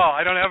 Not at all.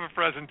 I don't have a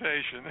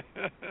presentation.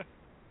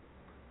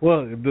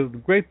 Well, the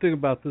great thing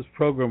about this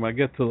program, I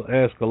get to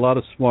ask a lot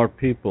of smart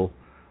people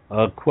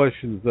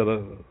questions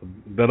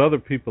that other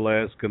people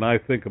ask, and I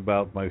think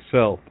about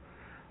myself.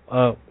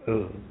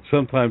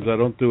 Sometimes I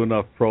don't do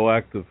enough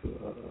proactive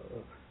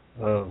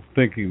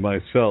thinking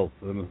myself,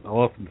 and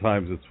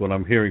oftentimes it's when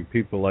I'm hearing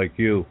people like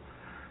you.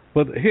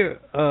 But here,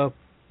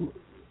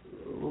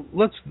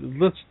 let's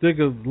dig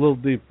a little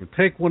deeper.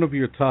 Take one of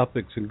your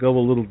topics and go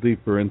a little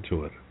deeper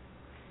into it.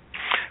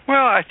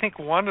 Well, I think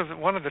one of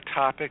the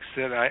topics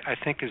that I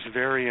think is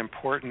very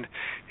important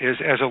is,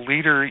 as a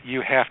leader,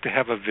 you have to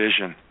have a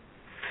vision.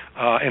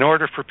 In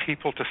order for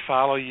people to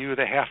follow you,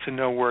 they have to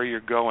know where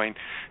you're going.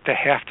 They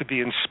have to be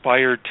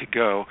inspired to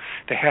go.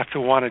 They have to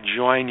want to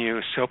join you.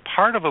 So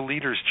part of a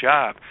leader's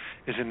job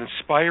is in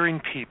inspiring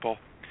people,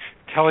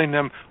 telling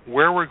them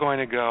where we're going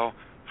to go,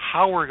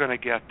 how we're going to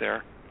get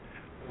there,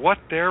 what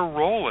their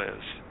role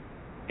is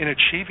in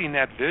achieving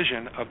that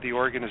vision of the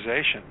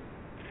organization,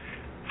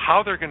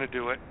 how they're going to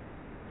do it,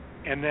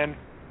 and then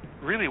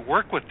really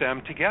work with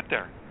them to get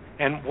there,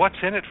 and what's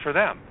in it for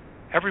them.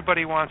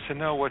 Everybody wants to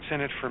know what's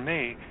in it for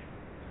me,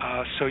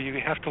 so you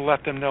have to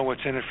let them know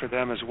what's in it for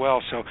them as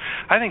well. So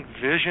I think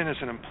vision is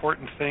an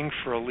important thing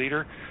for a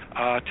leader,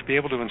 to be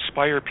able to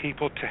inspire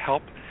people to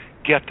help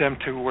get them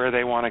to where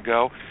they want to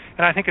go.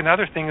 And I think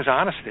another thing is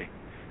honesty.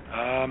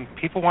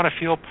 People want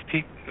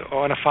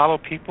to follow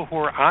people who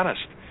are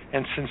honest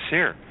and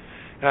sincere.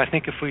 And I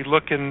think if we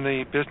look in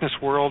the business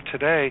world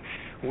today,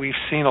 we've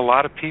seen a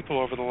lot of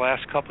people over the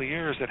last couple of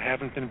years that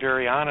haven't been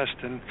very honest,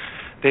 and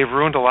they've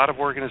ruined a lot of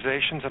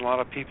organizations and a lot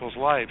of people's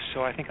lives.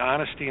 So I think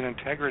honesty and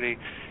integrity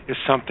is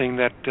something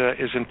that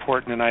is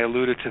important, and I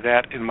alluded to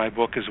that in my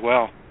book as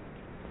well.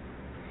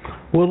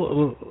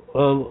 Well,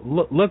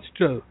 let's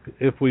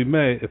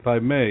if I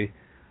may,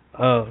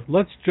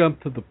 let's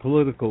jump to the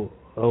political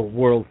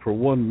world for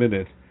 1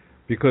 minute,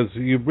 because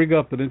you bring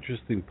up an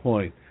interesting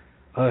point.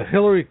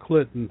 Hillary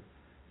Clinton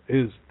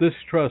is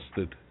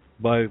distrusted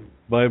by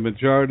a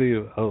majority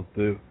of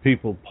the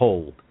people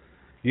polled,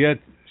 yet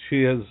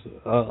she is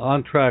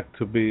on track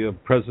to be a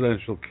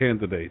presidential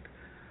candidate.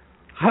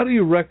 How do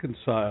you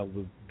reconcile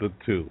the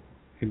two,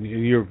 in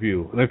your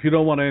view? And if you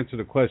don't want to answer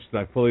the question,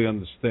 I fully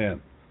understand.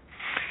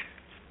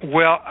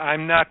 Well,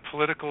 I'm not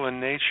political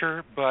in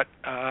nature, but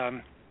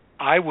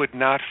I would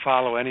not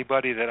follow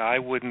anybody that I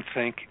wouldn't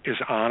think is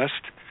honest.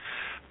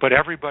 But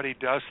everybody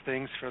does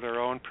things for their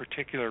own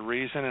particular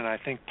reason, and I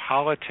think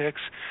politics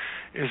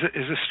is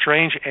a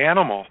strange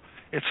animal.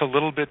 It's a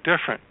little bit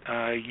different.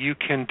 You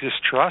can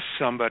distrust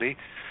somebody,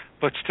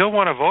 but still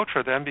want to vote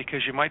for them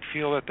because you might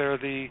feel that they're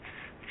the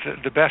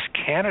best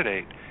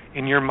candidate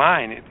in your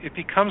mind. It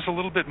becomes a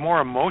little bit more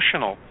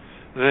emotional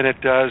than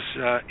it does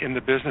in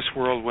the business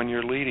world when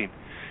you're leading.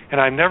 And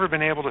I've never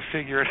been able to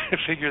figure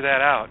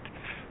that out.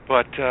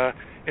 But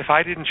if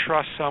I didn't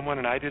trust someone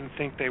and I didn't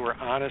think they were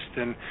honest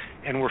and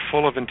were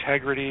full of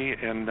integrity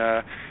and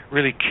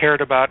really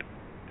cared about,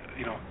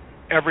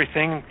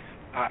 everything,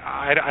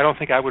 I don't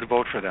think I would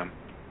vote for them.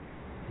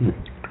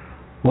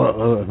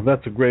 Well,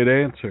 that's a great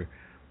answer.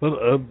 But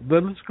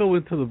then let's go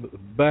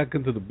back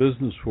into the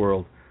business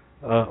world,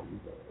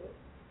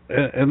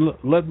 and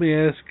let me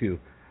ask you: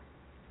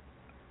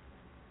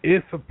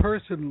 if a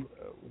person,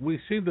 we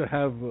seem to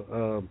have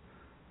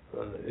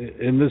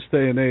in this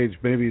day and age,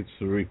 maybe it's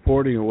the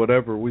reporting or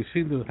whatever, we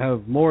seem to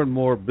have more and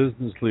more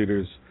business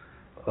leaders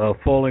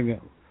falling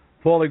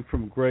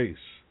from grace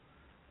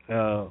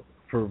for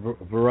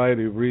a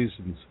variety of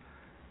reasons.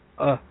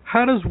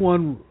 How does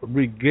one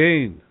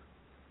regain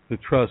the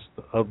trust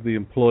of the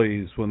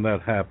employees when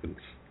that happens?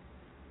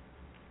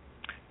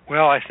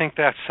 Well, I think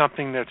that's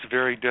something that's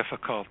very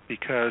difficult,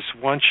 because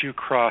once you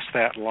cross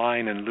that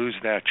line and lose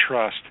that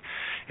trust,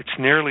 it's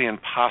nearly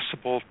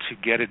impossible to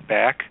get it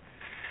back.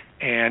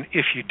 And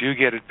if you do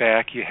get it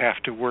back, you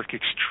have to work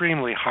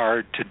extremely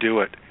hard to do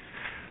it.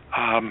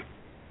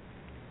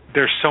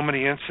 There's so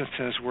many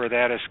instances where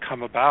that has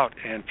come about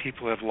and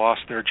people have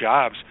lost their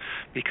jobs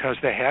because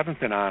they haven't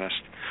been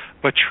honest.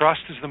 But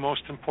trust is the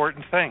most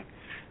important thing.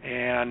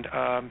 And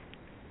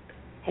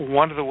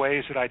one of the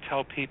ways that I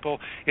tell people,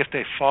 if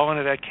they fall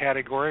into that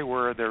category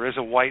where there is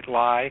a white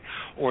lie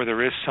or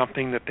there is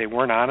something that they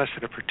weren't honest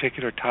at a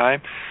particular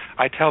time,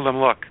 I tell them,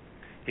 look,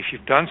 if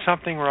you've done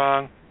something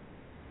wrong,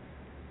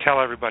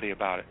 tell everybody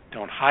about it.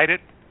 Don't hide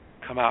it.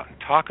 Come out and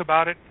talk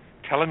about it.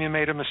 Tell them you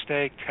made a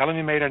mistake. Tell them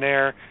you made an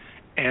error.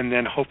 And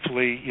then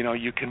hopefully,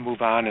 you can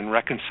move on and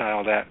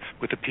reconcile that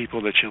with the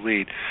people that you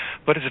lead.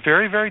 But it's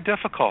very, very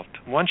difficult.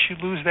 Once you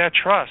lose that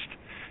trust,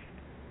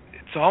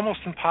 it's almost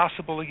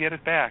impossible to get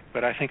it back.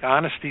 But I think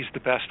honesty is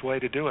the best way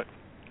to do it,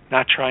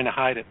 not trying to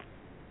hide it.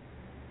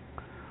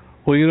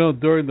 Well,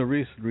 during the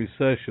recent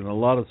recession, a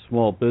lot of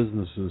small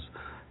businesses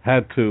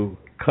had to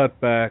cut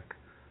back,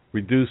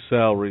 reduce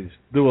salaries,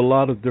 do a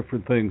lot of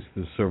different things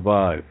to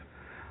survive.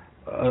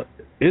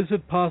 Is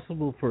it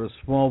possible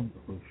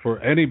for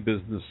any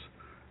business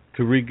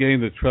to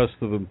regain the trust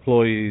of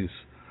employees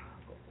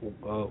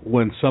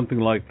when something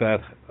like that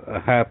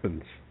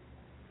happens?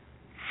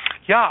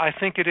 Yeah, I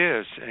think it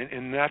is.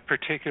 In that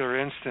particular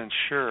instance,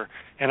 sure.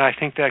 And I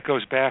think that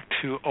goes back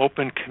to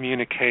open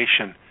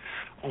communication.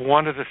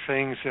 One of the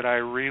things that I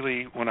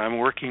really, when I'm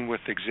working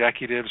with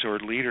executives or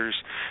leaders,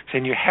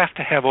 saying you have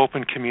to have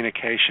open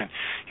communication.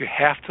 You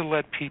have to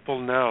let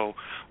people know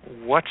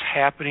what's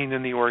happening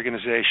in the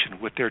organization,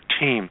 with their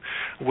team,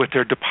 with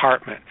their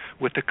department,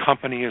 with the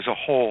company as a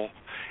whole,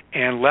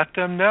 and let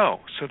them know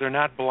so they're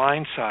not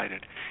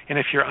blindsided. And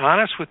if you're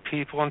honest with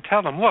people and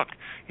tell them, look,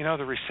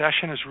 the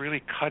recession has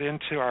really cut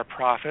into our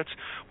profits.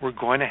 We're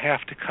going to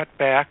have to cut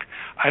back.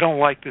 I don't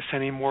like this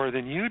any more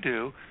than you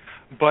do,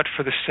 but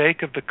for the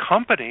sake of the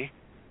company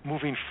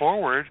moving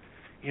forward,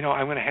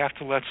 I'm going to have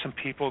to let some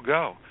people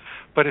go.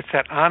 But it's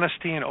that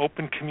honesty and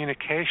open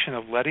communication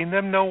of letting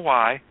them know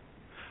why,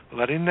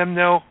 letting them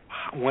know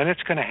when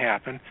it's going to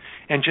happen,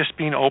 and just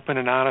being open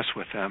and honest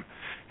with them.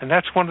 And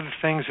that's one of the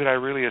things that I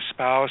really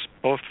espouse,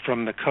 both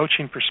from the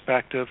coaching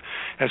perspective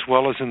as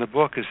well as in the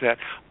book, is that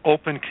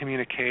open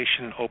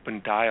communication and open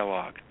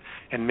dialogue,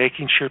 and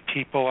making sure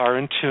people are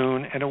in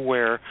tune and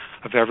aware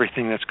of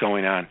everything that's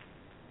going on.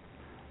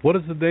 What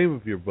is the name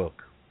of your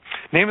book?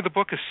 Name of the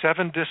book is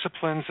 7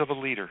 Disciplines of a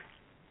Leader.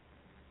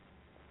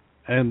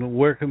 And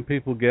where can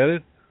people get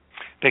it?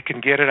 They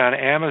can get it on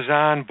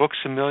Amazon, Books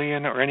A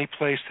Million, or any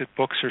place that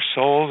books are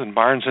sold, and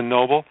Barnes &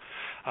 Noble.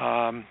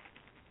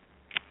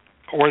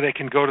 Or they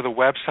can go to the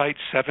website,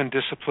 7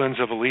 Disciplines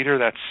of a Leader,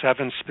 that's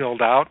 7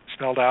 spelled out.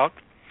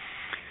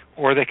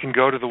 Or they can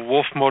go to the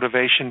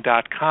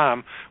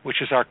wolfmotivation.com,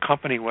 which is our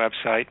company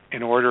website,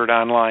 and order it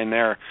online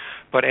there.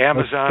 But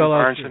Amazon,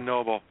 Barnes &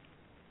 Noble.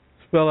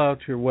 Spell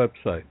out your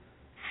website.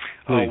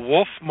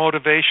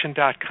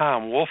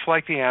 Wolfmotivation.com. Wolf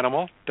like the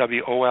animal,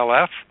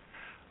 WOLF,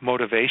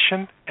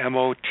 motivation,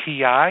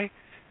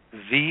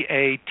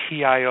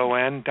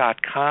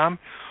 MOTIVATION.com.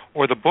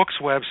 Or the book's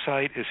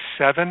website is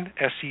 7,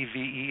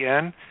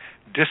 SEVEN,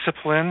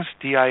 Disciplines,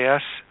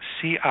 DISCIPLINES,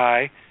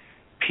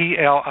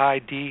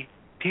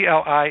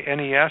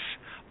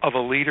 of a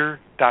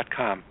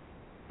leader.com.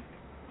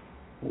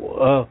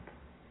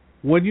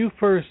 When you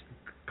first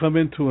come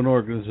into an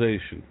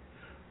organization,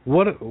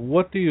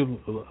 what do you?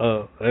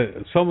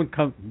 Someone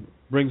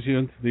brings you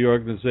into the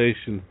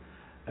organization,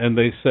 and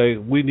they say,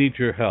 "We need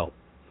your help."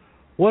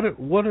 What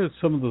are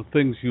some of the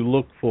things you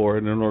look for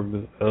in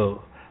an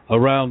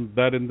around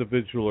that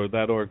individual or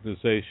that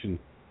organization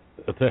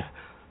to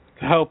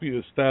help you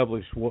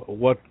establish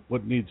what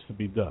needs to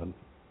be done?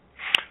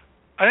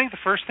 I think the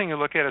first thing you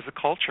look at is the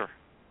culture.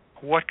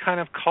 What kind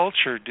of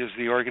culture does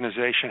the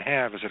organization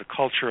have? Is it a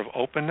culture of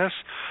openness,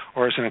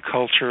 or is it a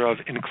culture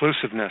of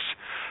inclusiveness?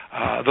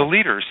 The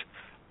leaders.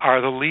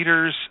 Are the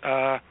leaders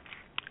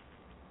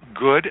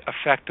good,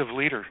 effective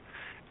leader?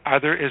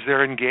 Is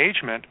there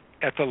engagement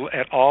at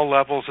all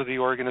levels of the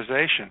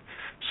organization?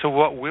 So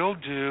what we'll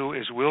do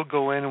is we'll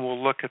go in and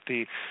we'll look at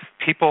the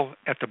people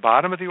at the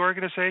bottom of the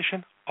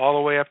organization all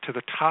the way up to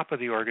the top of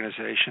the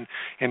organization,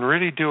 and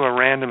really do a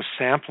random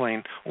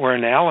sampling or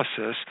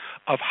analysis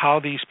of how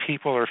these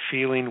people are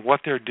feeling, what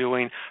they're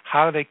doing,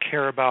 how they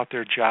care about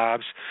their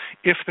jobs,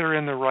 if they're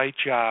in the right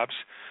jobs,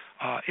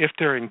 if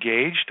they're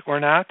engaged or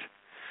not.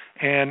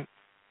 And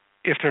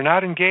if they're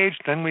not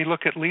engaged, then we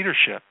look at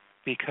leadership,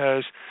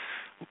 because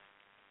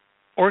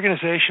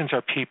organizations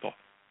are people,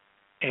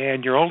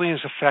 and you're only as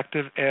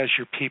effective as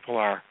your people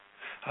are.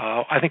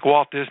 I think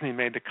Walt Disney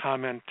made the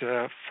comment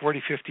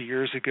 40, 50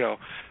 years ago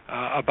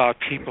about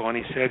people, and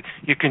he said,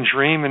 you can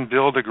dream and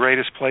build the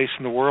greatest place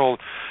in the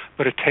world,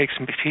 but it takes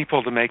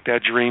people to make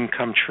that dream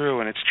come true,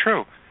 and it's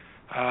true.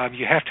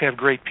 You have to have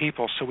great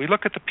people. So we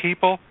look at the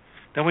people,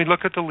 then we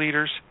look at the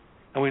leaders,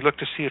 and we look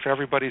to see if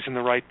everybody's in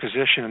the right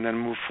position, and then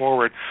move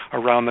forward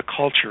around the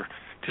culture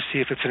to see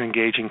if it's an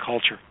engaging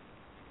culture.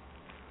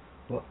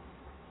 Well,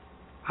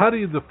 how do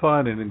you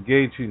define an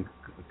engaging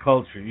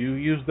culture? You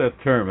use that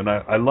term, and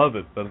I love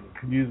it, but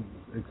can you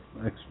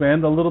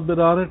expand a little bit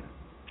on it?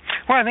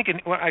 Well, I think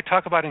when I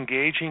talk about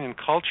engaging in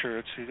culture,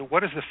 it's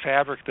what is the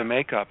fabric, the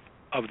makeup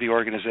of the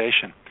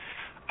organization?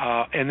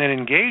 And then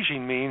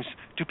engaging means,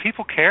 do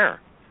people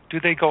care? Do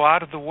they go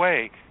out of the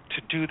way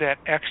to do that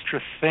extra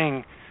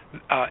thing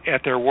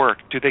at their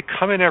work? Do they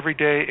come in every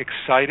day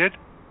excited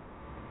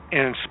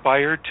and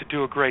inspired to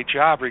do a great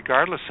job,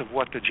 regardless of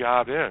what the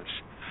job is?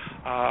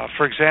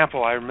 For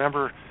example, I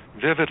remember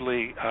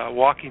vividly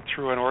walking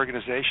through an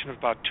organization of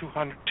about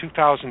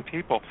 2,000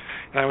 people,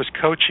 and I was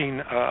coaching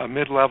a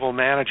mid-level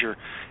manager,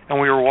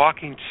 and we were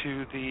walking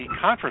to the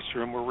conference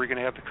room where we were going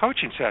to have the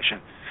coaching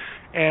session.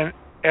 And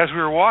as we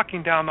were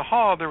walking down the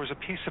hall, there was a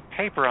piece of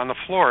paper on the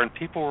floor, and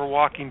people were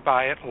walking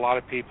by it, a lot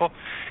of people,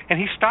 and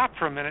he stopped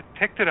for a minute,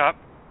 picked it up,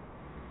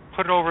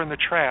 put it over in the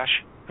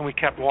trash, and we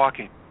kept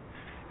walking.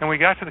 And we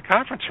got to the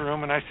conference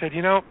room, and I said,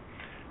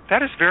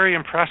 that is very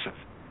impressive.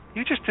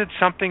 You just did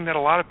something that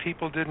a lot of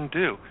people didn't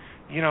do.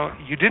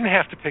 You didn't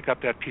have to pick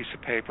up that piece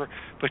of paper,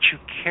 but you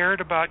cared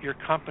about your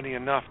company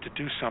enough to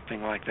do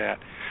something like that.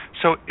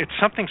 So it's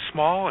something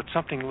small, it's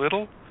something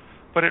little,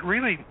 but it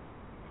really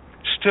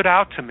stood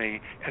out to me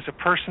as a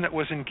person that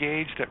was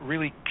engaged, that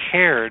really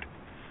cared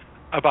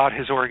about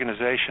his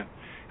organization.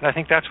 And I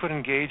think that's what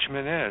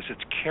engagement is.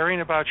 It's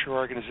caring about your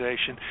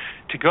organization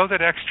to go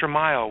that extra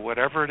mile,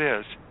 whatever it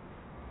is,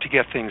 to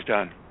get things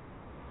done.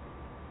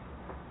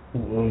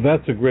 Well,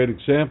 that's a great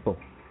example.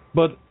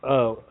 But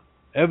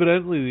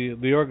evidently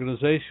the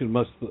organization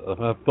must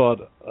have thought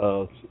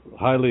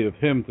highly of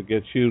him to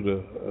get you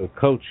to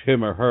coach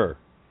him or her.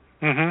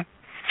 Mm-hmm.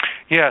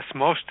 Yes,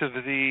 most of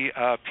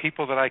the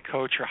people that I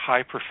coach are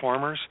high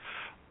performers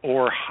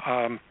or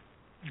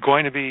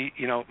going to be,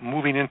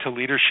 moving into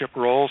leadership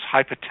roles,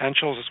 high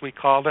potentials as we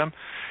call them,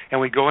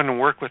 and we go in and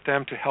work with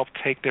them to help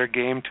take their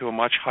game to a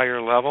much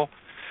higher level.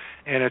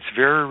 And it's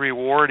very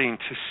rewarding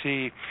to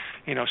see,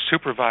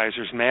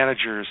 supervisors,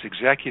 managers,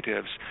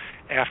 executives,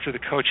 after the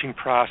coaching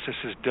process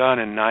is done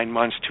in 9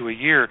 months to a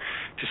year,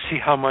 to see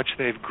how much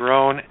they've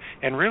grown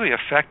and really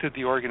affected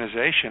the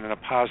organization in a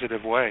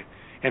positive way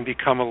and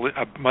become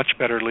a much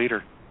better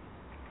leader.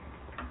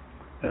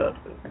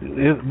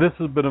 This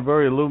has been a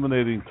very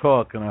illuminating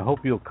talk, and I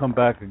hope you'll come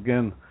back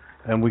again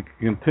and we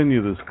can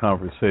continue this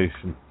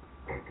conversation.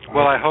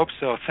 Well, I hope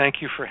so.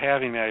 Thank you for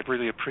having me. I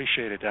really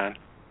appreciate it, Don.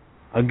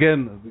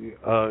 Again,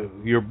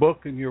 your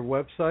book and your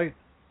website?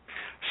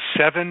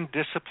 7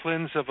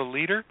 Disciplines of a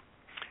Leader,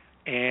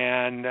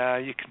 and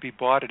you can be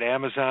bought at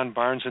Amazon,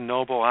 Barnes &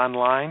 Noble,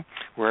 online,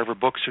 wherever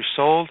books are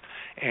sold,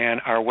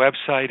 and our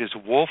website is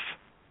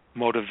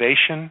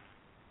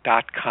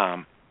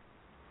wolfmotivation.com.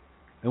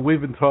 And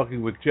we've been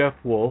talking with Jeff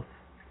Wolf,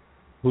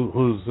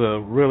 who's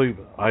really,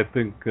 I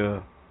think,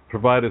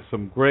 provided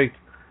some great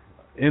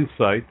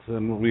insights,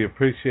 and we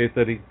appreciate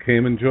that he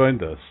came and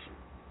joined us.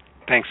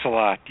 Thanks a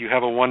lot. You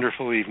have a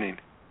wonderful evening.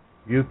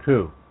 You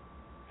too.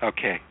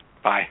 Okay.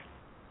 Bye.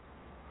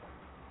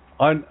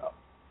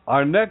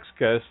 Our next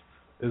guest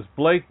is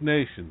Blake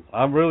Nation.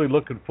 I'm really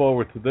looking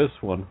forward to this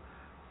one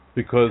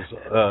because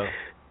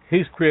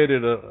he's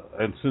created,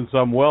 and since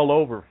I'm well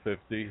over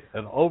 50,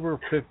 an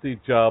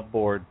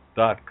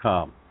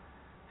over50jobboard.com.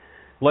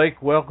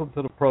 Blake, welcome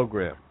to the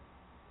program.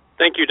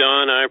 Thank you,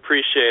 Don. I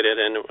appreciate it,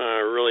 and I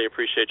really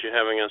appreciate you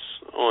having us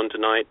on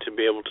tonight to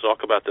be able to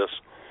talk about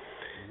this.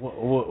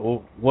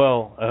 Well,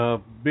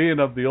 being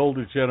of the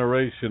older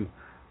generation,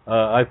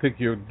 I think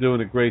you're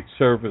doing a great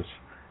service.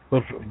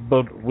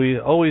 But we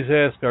always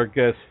ask our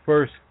guests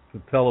first to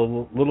tell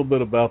a little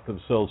bit about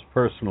themselves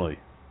personally.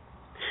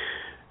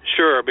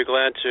 Sure, I'd be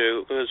glad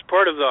to. As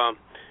part of the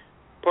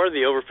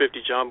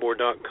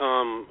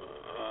over50jobboard.com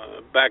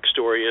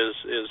backstory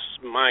is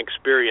my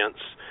experience.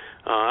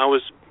 I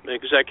was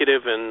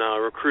executive in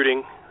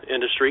recruiting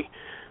industry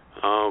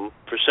for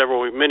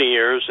many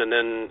years, and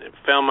then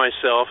found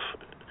myself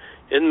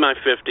in my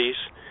 50s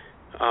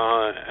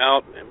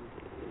out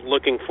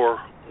looking for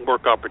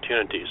work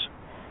opportunities.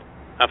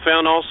 I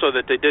found also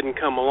that they didn't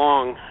come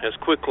along as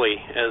quickly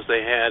as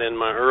they had in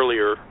my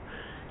earlier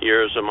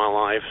years of my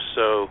life,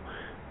 so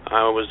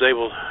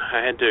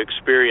I had to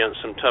experience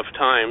some tough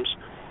times,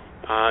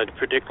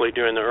 particularly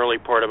during the early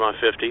part of my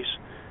 50s,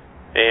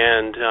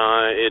 and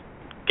it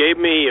gave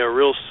me a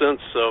real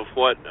sense of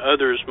what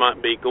others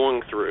might be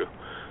going through.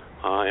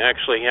 I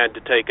actually had to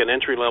take an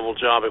entry-level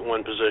job at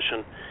one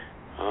position,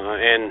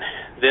 and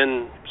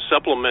then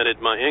supplemented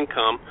my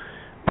income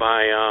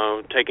by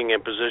taking a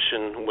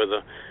position with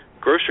a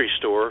grocery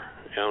store,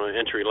 an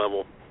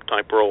entry-level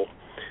type role.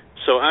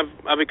 So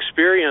I've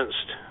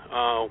experienced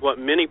what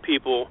many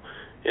people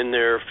in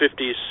their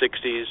 50s,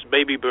 60s,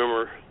 baby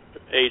boomer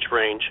age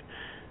range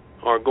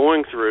are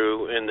going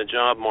through in the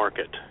job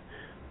market.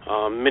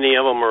 Many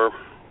of them are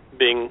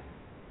being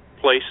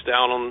placed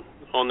out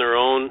on their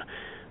own,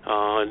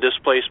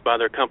 displaced by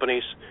their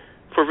companies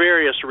for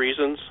various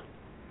reasons,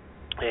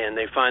 and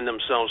they find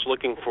themselves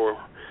looking for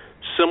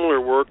similar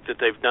work that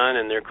they've done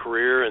in their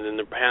career and in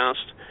their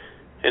past,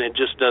 and it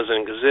just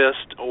doesn't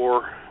exist,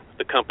 or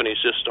the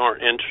companies just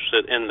aren't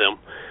interested in them.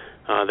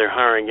 They're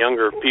hiring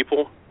younger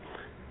people,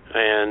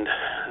 and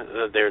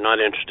they're not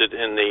interested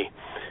in the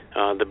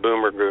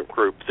boomer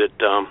group that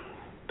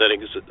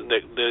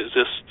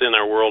exists in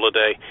our world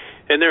today.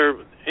 And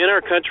in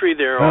our country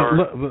there are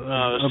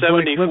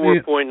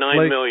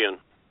 74.9 million.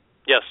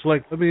 Yes.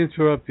 Blake, let me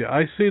interrupt you.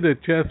 I see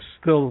that Jeff's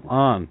still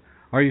on.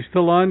 Are you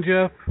still on,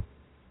 Jeff?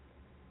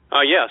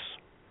 Yes.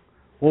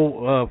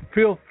 Well,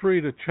 feel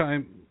free to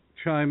chime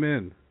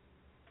in.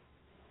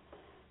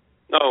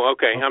 Oh,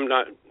 okay. I'm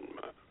not.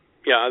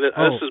 Yeah, this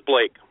is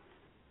Blake.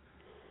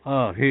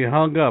 He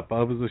hung up.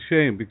 I was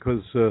ashamed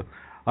because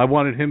I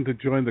wanted him to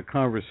join the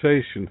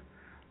conversation.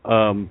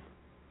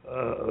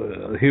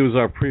 He was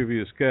our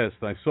previous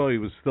guest. I saw he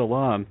was still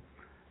on,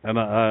 and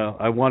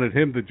I wanted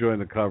him to join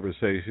the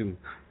conversation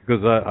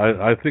because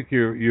I think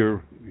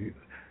you're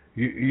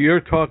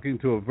talking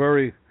to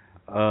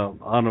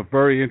on a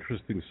very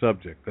interesting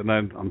subject, and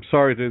I'm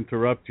sorry to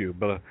interrupt you,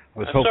 but I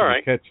was hoping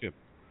to catch him.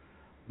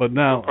 But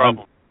now, no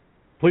problem.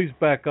 Please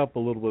back up a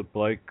little bit,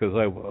 Blake, because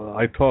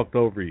I talked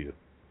over you.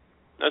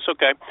 That's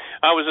okay.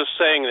 I was just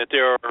saying that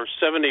there are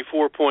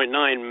 74.9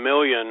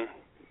 million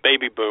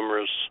baby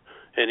boomers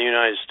in the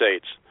United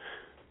States,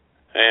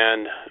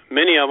 and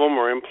many of them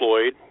are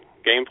employed,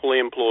 gainfully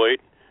employed,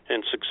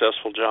 in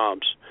successful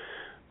jobs.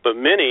 But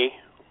many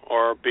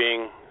are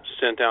being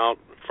sent out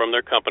from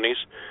their companies,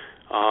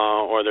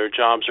 or their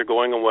jobs are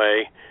going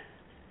away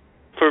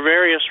for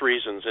various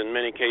reasons. In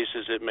many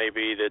cases, it may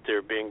be that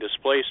they're being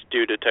displaced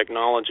due to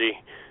technology,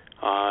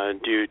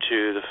 due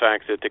to the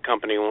fact that the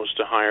company wants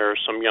to hire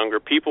some younger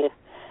people,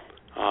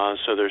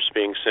 so they're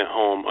being sent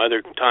home.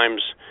 Other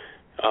times,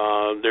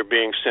 they're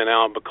being sent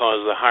out because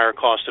of the higher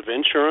cost of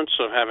insurance,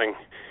 so having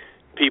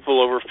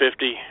people over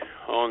 50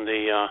 on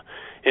the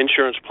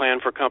insurance plan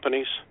for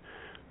companies,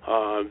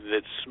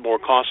 it's more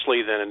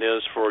costly than it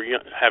is for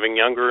having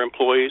younger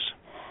employees.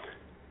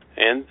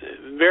 And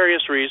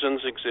various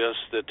reasons exist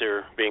that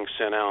they're being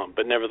sent out,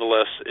 but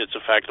nevertheless, it's a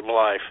fact of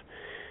life.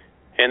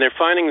 And they're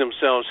finding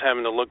themselves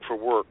having to look for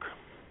work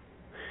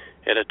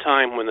at a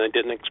time when they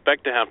didn't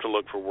expect to have to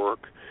look for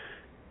work,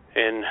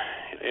 and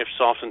it's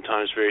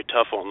oftentimes very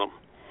tough on them.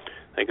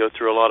 They go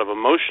through a lot of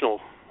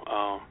emotional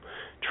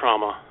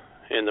trauma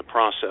in the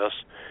process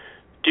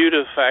due to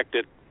the fact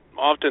that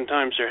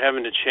oftentimes they're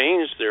having to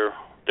change their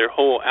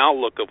whole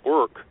outlook of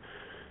work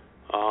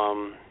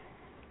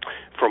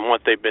from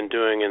what they've been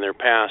doing in their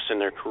past, in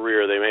their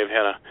career. They may have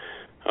had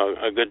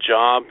a good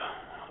job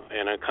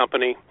in a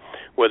company,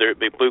 whether it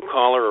be blue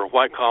collar or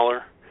white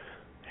collar,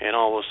 and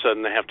all of a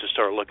sudden they have to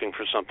start looking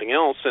for something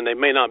else, and they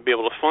may not be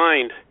able to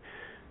find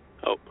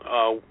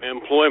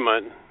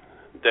employment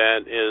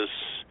that is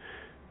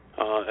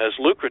as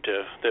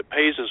lucrative, that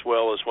pays as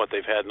well as what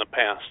they've had in the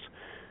past.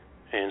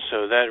 And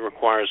so that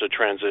requires a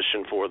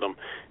transition for them.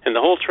 And the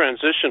whole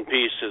transition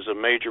piece is a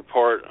major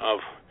part of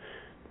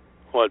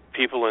what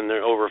people in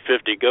their over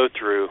 50 go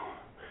through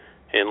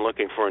in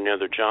looking for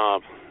another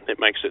job. It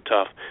makes it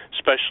tough,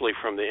 especially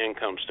from the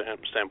income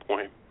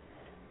standpoint.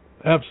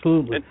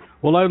 Absolutely.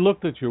 Well, I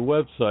looked at your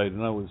website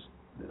and I was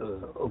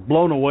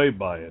blown away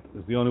by it,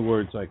 is the only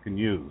words I can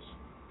use.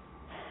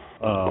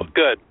 Well,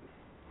 good.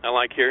 I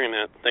like hearing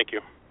that. Thank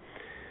you.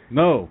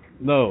 No,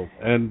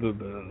 and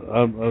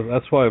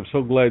that's why I'm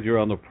so glad you're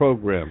on the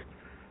program,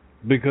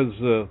 because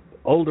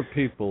older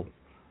people,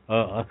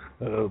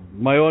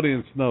 my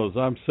audience knows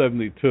I'm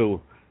 72,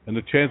 and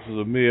the chances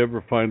of me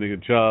ever finding a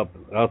job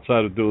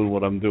outside of doing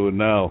what I'm doing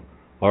now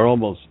are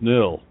almost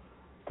nil.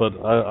 But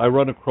I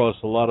run across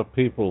a lot of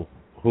people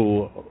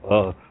who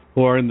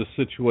are in the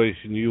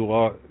situation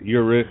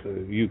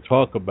you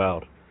talk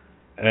about,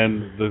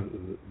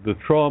 and the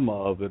trauma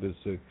of it is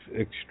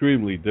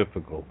extremely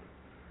difficult.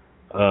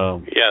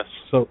 Yes.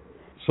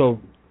 So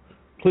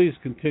please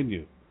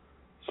continue.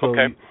 So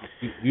okay.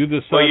 You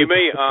decided. Well, you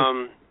may.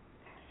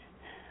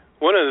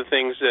 One of the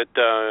things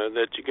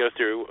that you go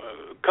through,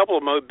 a couple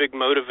of big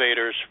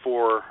motivators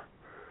for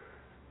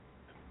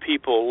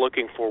people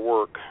looking for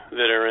work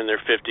that are in their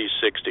 50s,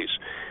 60s.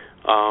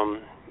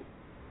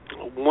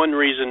 One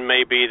reason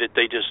may be that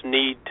they just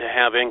need to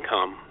have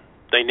income.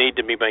 They need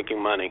to be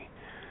making money.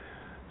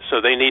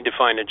 So they need to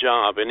find a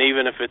job. And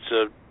even if it's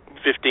a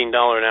 $15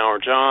 an hour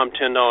job,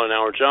 $10 an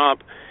hour job,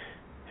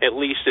 at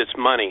least it's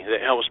money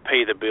that helps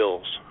pay the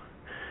bills.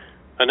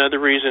 Another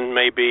reason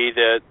may be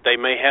that they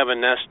may have a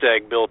nest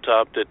egg built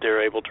up that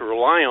they're able to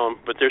rely on,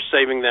 but they're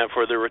saving that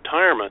for their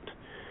retirement.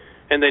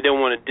 And they don't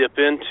want to dip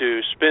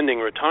into spending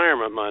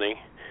retirement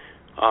money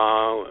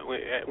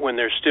when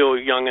they're still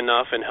young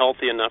enough and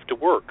healthy enough to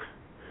work.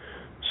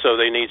 So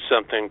they need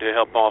something to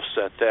help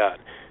offset that.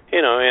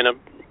 You know,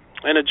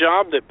 and a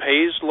job that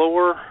pays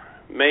lower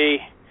may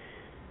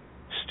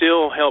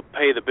still help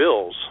pay the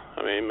bills.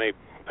 I mean, it may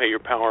pay your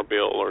power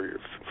bill or your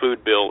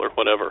food bill or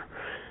whatever.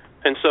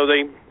 And so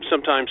they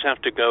sometimes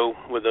have to go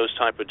with those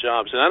type of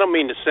jobs. And I don't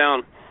mean to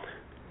sound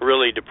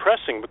really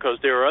depressing, because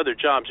there are other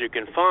jobs you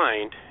can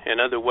find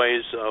and other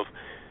ways of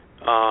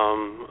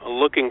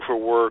looking for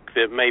work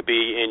that may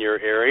be in your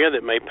area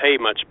that may pay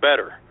much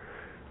better.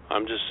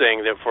 I'm just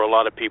saying that for a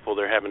lot of people,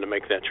 they're having to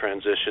make that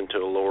transition to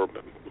a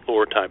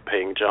lower type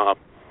paying job.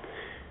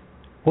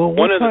 Well,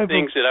 one of the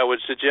things that I would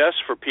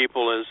suggest for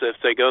people is if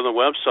they go to the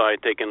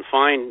website, they can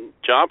find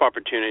job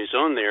opportunities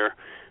on there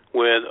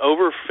with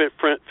over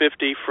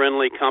 50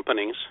 friendly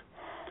companies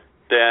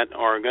that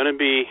are going to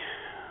be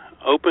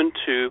open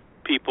to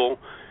people,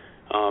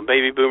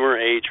 baby boomer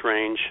age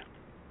range,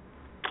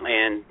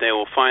 and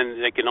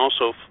they can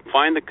also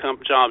find the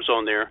jobs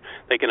on there.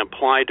 They can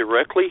apply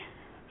directly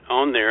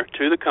on there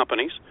to the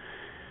companies.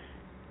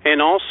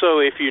 And also,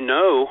 if you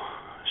know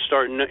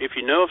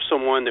of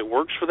someone that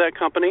works for that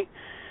company,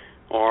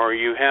 or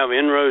you have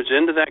inroads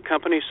into that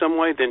company some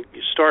way, then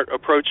you start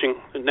approaching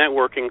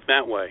networking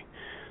that way.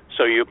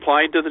 So you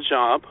apply to the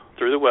job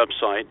through the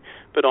website,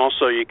 but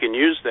also you can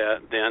use that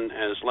then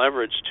as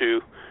leverage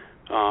to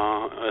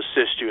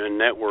assist you in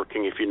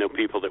networking if you know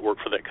people that work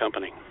for that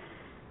company.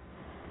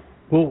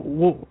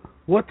 Well,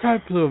 what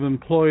types of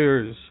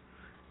employers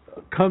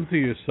come to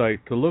your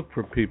site to look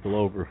for people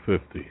over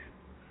 50?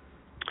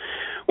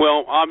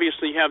 Well,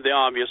 obviously you have the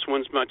obvious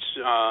ones, much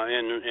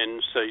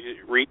in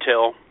say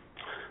retail.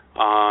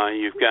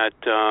 You've got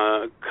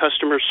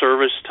customer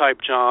service type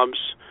jobs.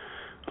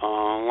 A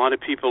lot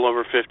of people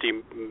over 50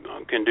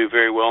 can do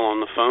very well on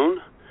the phone.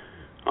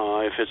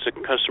 If it's a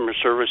customer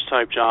service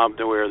type job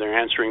where they're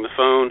answering the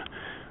phone,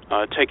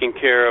 taking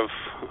care of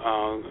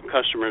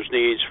customers'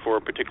 needs for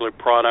a particular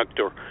product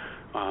or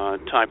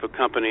type of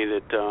company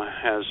that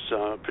has,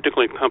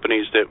 particularly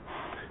companies that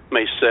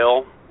may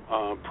sell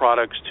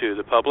products to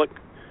the public,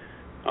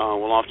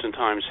 will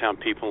oftentimes have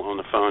people on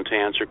the phone to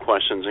answer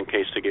questions in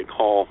case they get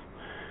called.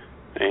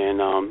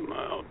 And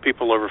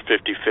people over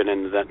 50 fit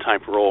into that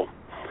type of role.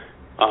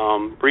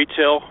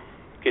 Retail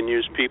can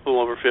use people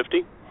over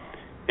 50,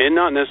 and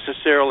not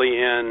necessarily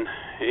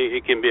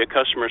it can be a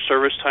customer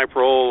service type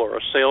role or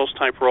a sales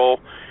type role,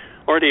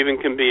 or it even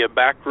can be a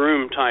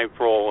backroom type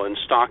role in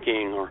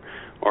stocking or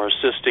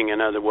assisting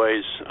in other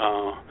ways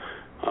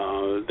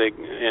in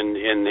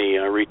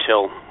the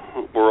retail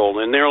world.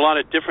 And there are a lot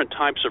of different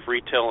types of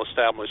retail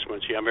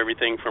establishments. You have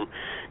everything from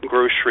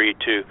grocery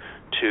to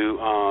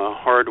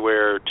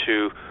hardware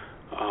to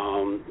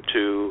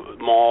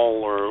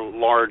mall or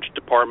large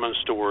department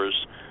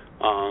stores,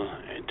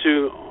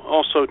 to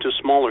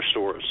smaller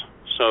stores.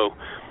 So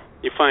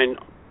you find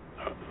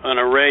an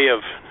array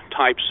of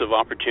types of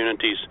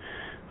opportunities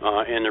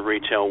in the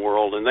retail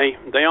world, and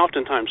they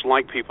oftentimes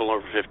like people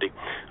over 50.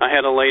 I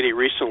had a lady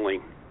recently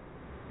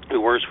who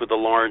works with a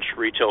large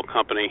retail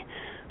company,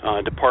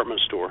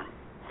 department store,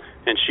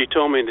 and she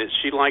told me that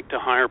she liked to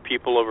hire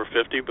people over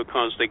 50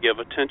 because they give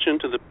attention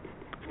to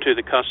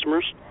the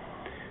customers.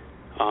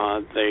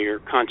 They are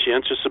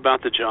conscientious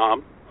about the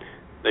job.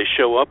 They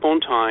show up on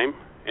time,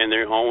 and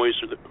they always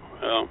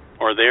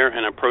are there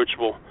and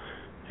approachable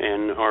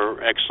and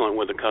are excellent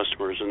with the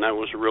customers, and that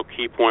was a real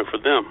key point for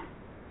them.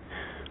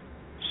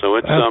 So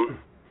it's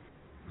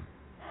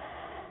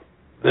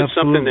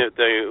something that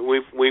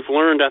we've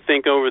learned, I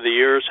think, over the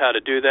years how to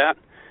do that,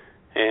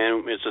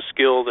 and it's a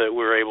skill that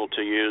we're able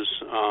to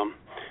use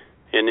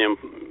in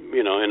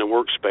a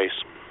workspace.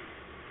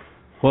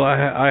 Well,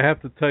 I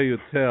have to tell you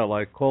a tale.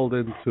 I called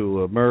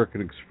into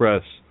American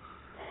Express,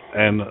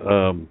 and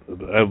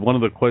one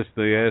of the questions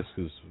they ask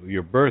is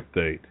your birth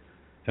date.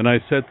 And I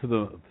said to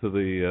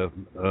the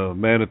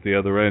man at the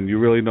other end, "You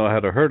really know how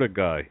to hurt a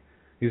guy."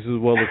 He says,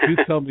 "Well, if you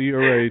tell me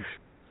your age,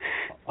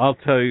 I'll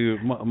tell you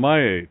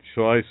my age."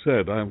 So I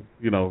said, I'm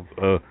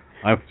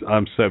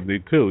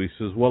 72. He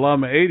says, "Well,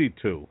 I'm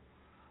 82,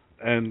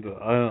 and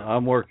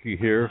I'm working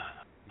here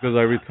because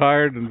I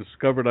retired and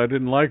discovered I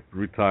didn't like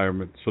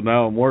retirement, so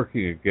now I'm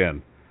working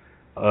again."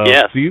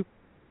 Yes. Do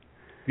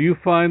you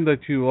find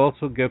that you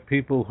also get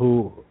people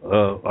who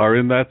are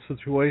in that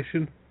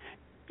situation?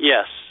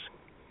 Yes,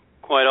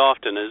 quite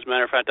often. As a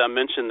matter of fact, I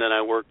mentioned that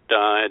I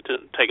had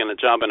taken a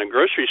job in a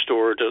grocery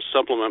store to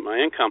supplement my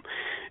income,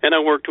 and I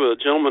worked with a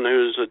gentleman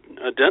who's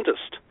a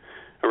dentist,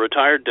 a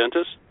retired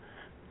dentist.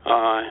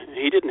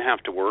 He didn't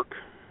have to work,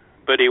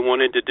 but he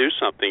wanted to do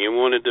something. He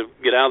wanted to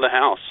get out of the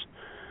house,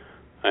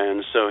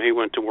 and so he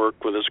went to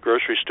work with his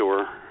grocery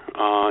store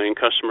in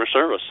customer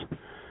service,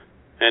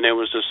 and it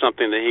was just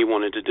something that he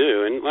wanted to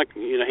do. And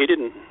he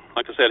didn't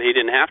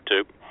have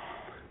to,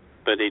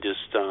 but he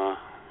just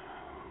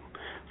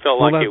felt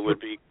like it would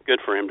be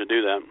good for him to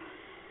do that.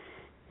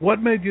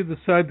 What made you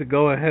decide to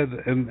go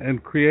ahead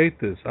and create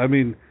this? I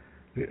mean,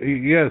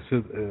 yes,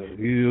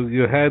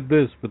 you had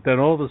this, but then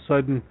all of a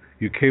sudden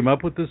you came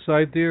up with this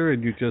idea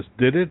and you just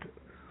did it?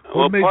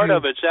 Well, part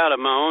of it's out of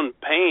my own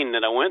pain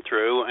that I went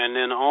through, and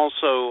then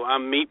also I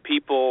meet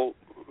people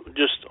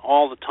just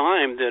all the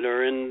time that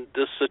are in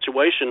this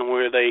situation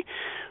where they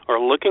are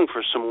looking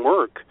for some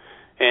work,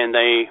 and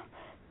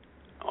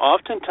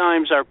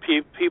oftentimes our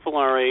people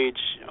our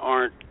age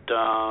aren't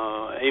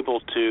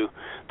able to.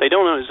 They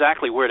don't know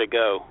exactly where to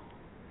go.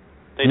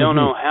 They don't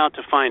know how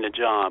to find a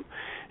job,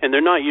 and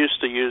they're not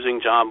used to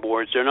using job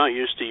boards. They're not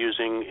used to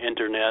using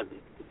internet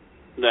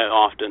that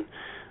often,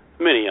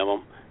 many of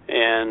them,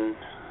 and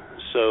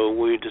so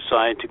we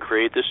decided to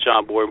create this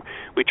job board.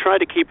 We try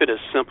to keep it as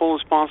simple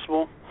as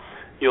possible.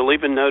 You'll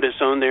even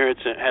notice on there it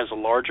has a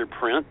larger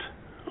print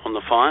on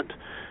the font,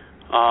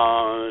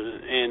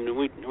 and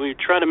we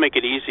try to make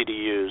it easy to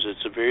use.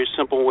 It's a very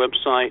simple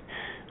website.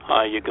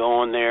 You go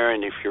on there,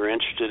 and if you're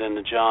interested in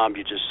the job,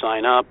 you just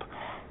sign up,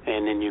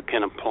 and then you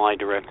can apply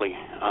directly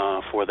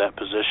for that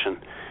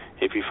position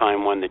if you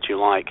find one that you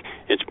like.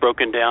 It's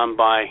broken down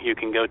you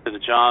can go to the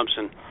jobs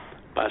and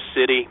by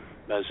city,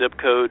 by zip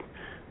code,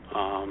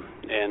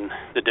 and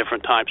the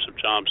different types of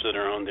jobs that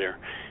are on there,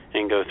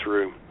 and go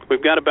through.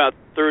 We've got about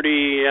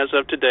 30, as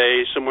of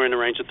today, somewhere in the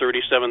range of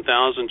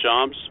 37,000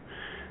 jobs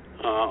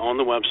on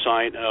the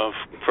website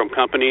from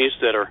companies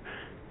that are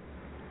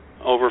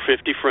over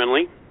 50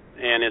 friendly,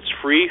 and it's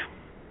free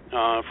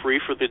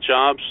for the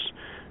jobs.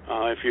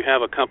 If you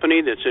have a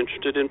company that's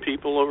interested in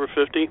people over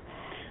 50,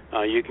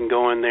 you can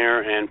go in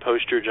there and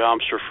post your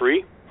jobs for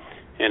free,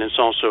 and it's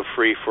also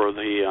free for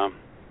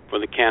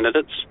the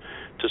candidates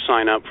to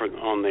sign up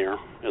on there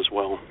as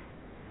well.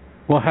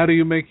 Well, how do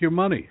you make your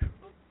money?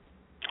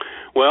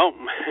 Well,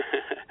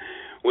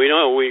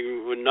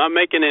 we're not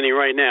making any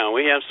right now.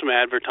 We have some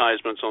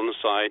advertisements on the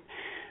side,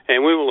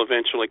 and we will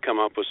eventually come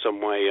up with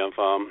some way of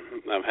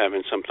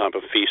having some type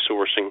of fee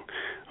sourcing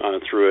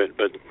through it.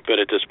 But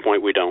at this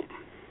point, we don't.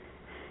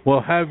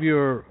 Well, have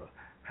your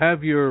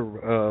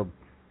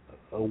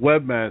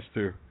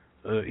webmaster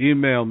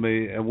email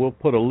me, and we'll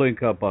put a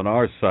link up on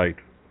our site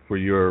for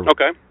your.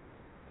 Okay.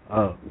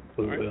 By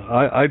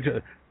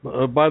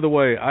the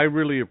way, I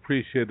really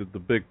appreciated the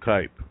big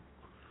type.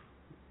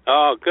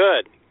 Oh,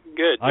 good.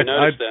 You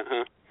noticed that,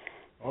 huh?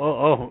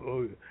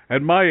 Oh,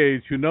 at my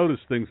age, you notice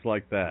things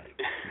like that.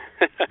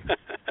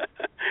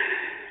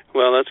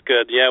 Well, that's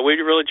good. Yeah,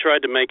 we really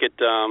tried to make it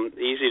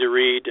easy to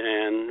read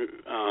and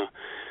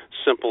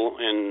simple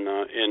in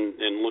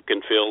look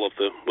and feel of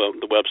the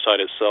website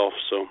itself.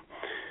 So I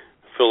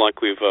feel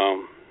like we've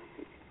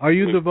Are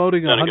you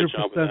devoting done a good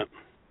job with that.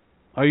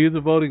 Are you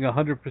devoting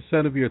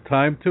 100% of your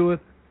time to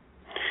it?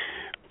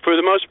 For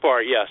the most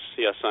part, yes,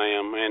 I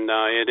am, and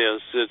it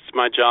is. It's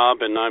my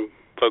job, and I'm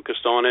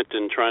focused on it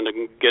and trying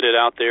to get it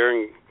out there,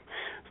 and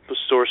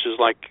sources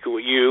like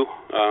you,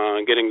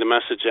 getting the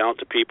message out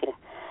to people.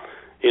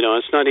 You know,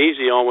 it's not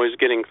easy always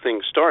getting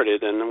things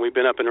started, and we've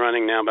been up and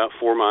running now about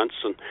 4 months,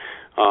 and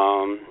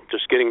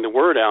just getting the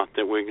word out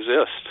that we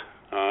exist.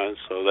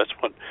 So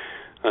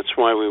that's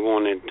why we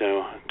wanted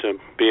to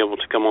be able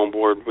to come on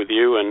board with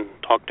you and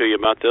talk to you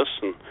about this,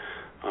 and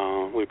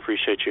we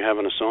appreciate you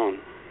having us on.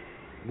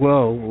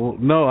 Well,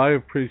 no, I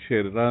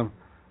appreciate it. I'm,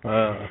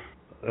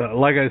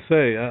 like I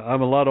say,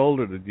 I'm a lot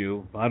older than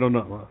you. I don't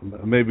know,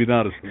 maybe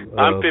not as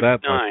I'm 59.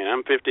 that much.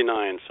 I'm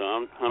 59, so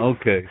I'm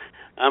okay.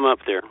 I'm up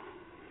there.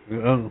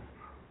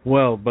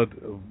 Well, but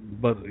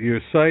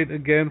your site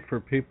again for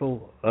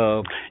people.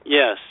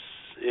 Yes,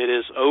 it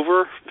is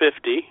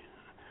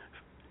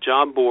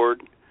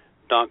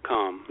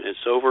over50jobboard.com.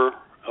 It's over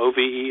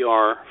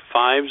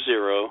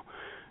over50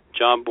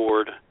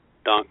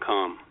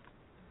 jobboard.com.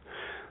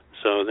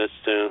 So that's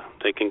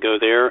they can go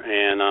there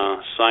and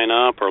sign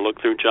up or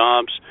look through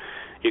jobs.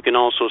 You can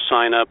also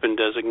sign up and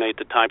designate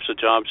the types of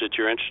jobs that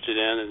you're interested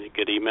in, and you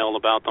get emailed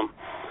about them.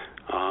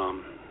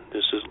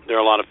 There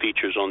are a lot of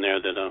features on there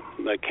that a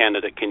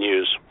candidate can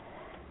use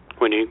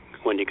when you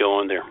go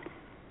on there.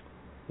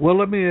 Well,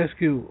 let me ask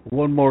you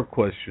one more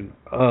question.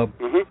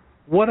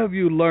 What have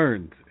you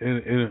learned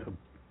in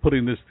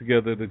putting this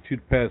together that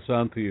you'd pass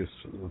on to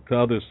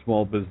other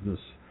small business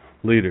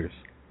leaders?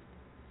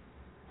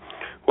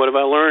 What have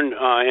I learned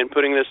in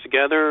putting this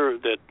together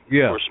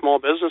for a small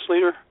business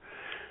leader?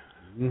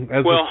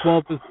 As a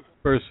small business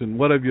person,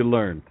 what have you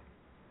learned?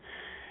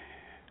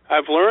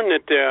 I've learned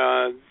that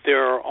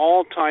there are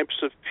all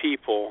types of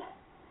people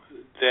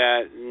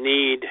that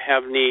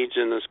have needs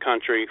in this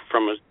country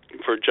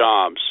for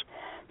jobs,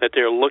 that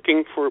they're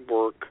looking for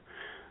work,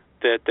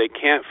 that they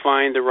can't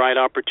find the right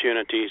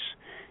opportunities,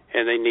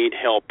 and they need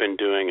help in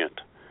doing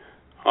it.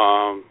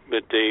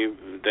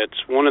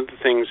 That's one of the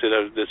things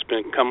that's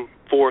been come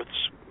forth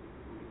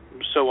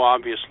so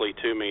obviously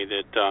to me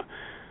that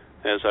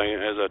as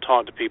I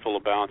talk to people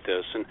about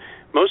this, and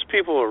most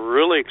people are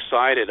really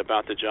excited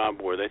about the job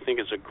board. They think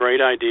it's a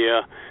great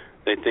idea.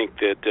 They think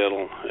that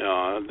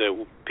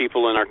that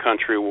people in our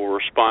country will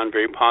respond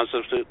very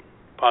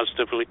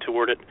positively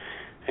toward it,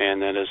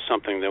 and that is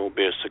something that will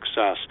be a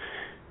success.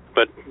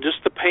 But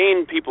just the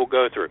pain people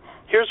go through.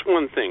 Here's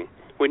one thing: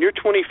 when you're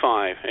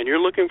 25 and you're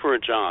looking for a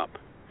job,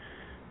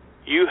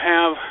 you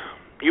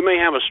may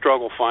have a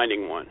struggle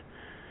finding one,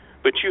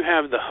 but you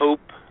have the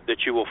hope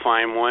that you will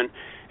find one,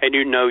 and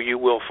you know you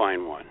will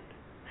find one.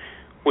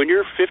 When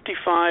you're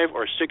 55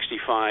 or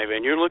 65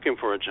 and you're looking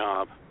for a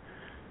job,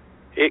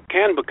 it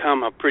can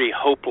become a pretty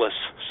hopeless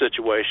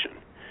situation.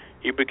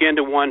 You begin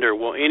to wonder,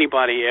 will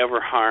anybody ever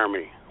hire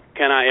me?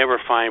 Can I ever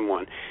find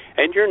one?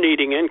 And you're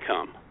needing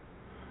income.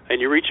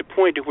 And you reach a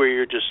point where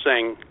you're just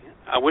saying,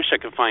 I wish I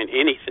could find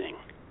anything.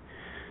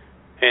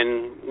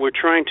 And we're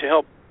trying to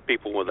help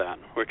people with that.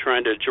 We're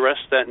trying to address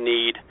that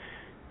need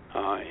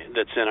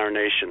that's in our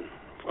nation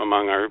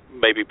among our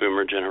baby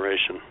boomer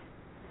generation.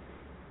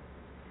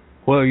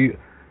 Well, you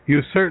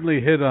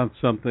certainly hit on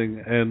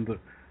something, and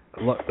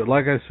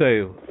like I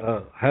say,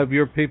 have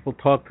your people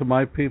talk to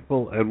my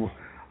people, and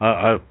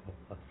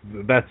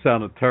that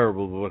sounded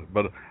terrible,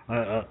 but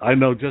I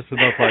know just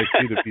enough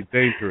IT to be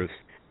dangerous.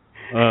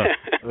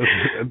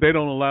 They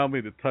don't allow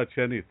me to touch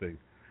anything.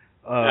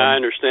 I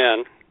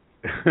understand.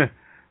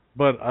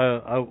 But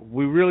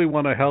we really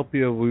want to help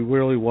you. We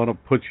really want to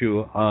put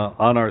you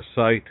on our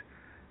site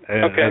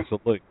as a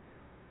link.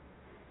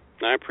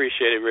 I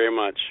appreciate it very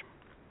much.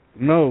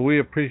 No, we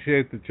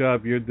appreciate the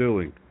job you're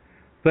doing.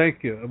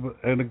 Thank you.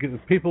 And again,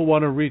 if people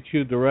want to reach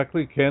you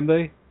directly, can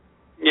they?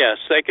 Yes,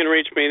 they can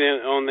reach me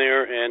on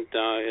there, and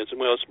it's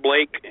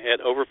Blake at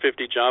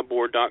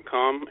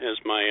over50jobboard.com is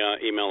my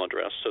email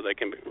address, so they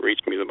can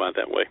reach me about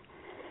that way.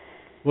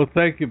 Well,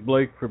 thank you,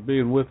 Blake, for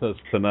being with us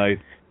tonight.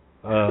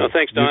 No,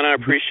 thanks, Don. I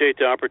appreciate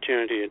the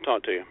opportunity to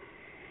talk to you.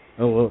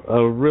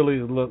 I really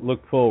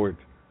look forward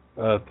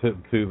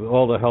to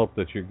all the help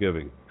that you're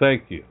giving.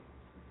 Thank you.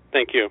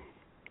 Thank you.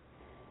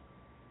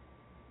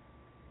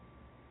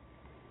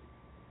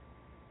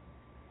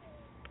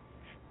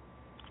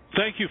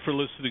 Thank you for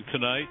listening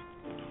tonight.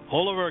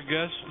 All of our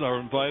guests are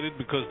invited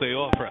because they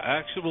offer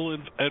actionable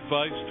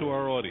advice to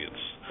our audience.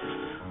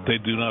 They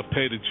do not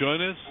pay to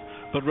join us,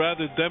 but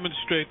rather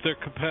demonstrate their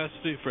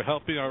capacity for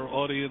helping our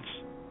audience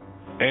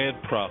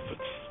add profits.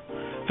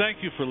 Thank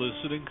you for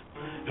listening,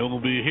 and we'll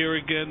be here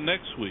again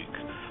next week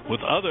with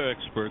other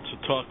experts to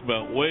talk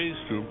about ways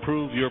to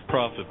improve your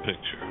profit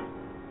picture.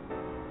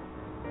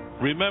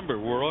 Remember,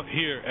 we're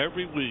here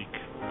every week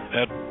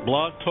at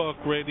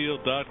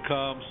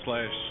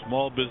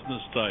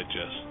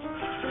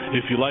blogtalkradio.com/smallbusinessdigest.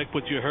 If you like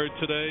what you heard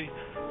today,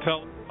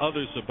 tell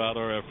others about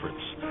our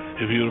efforts.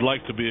 If you would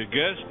like to be a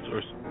guest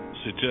or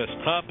suggest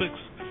topics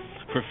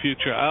for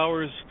future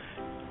hours,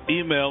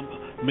 email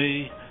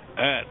me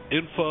at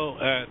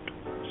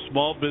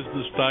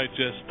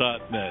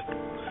info@smallbusinessdigest.net.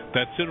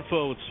 That's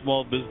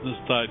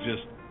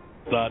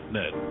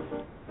info@smallbusinessdigest.net.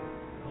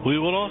 We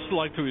would also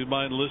like to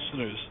remind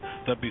listeners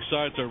that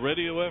besides our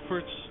radio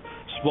efforts,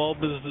 Small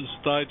Business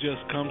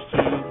Digest comes to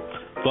you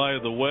via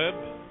the web,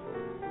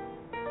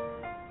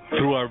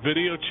 through our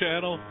video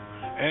channel,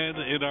 and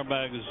in our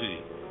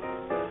magazine.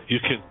 You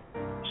can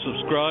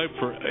subscribe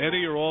for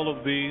any or all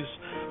of these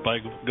by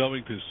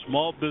going to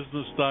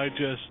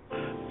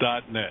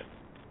smallbusinessdigest.net.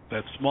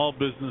 That's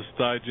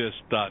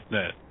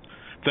smallbusinessdigest.net.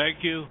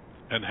 Thank you,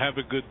 and have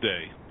a good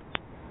day.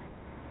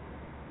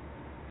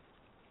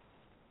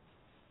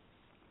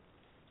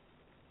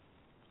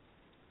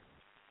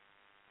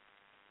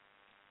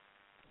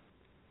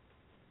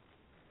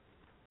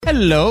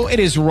 Hello, it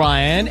is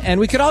Ryan, and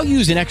we could all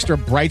use an extra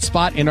bright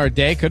spot in our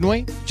day, couldn't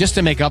we? Just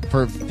to make up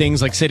for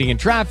things like sitting in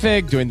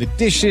traffic, doing the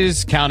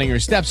dishes, counting your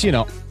steps, you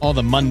know, all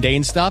the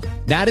mundane stuff.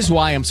 That is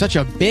why I'm such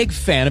a big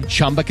fan of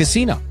Chumba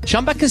Casino.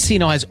 Chumba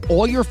Casino has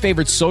all your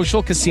favorite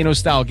social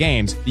casino-style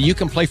games that you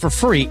can play for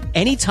free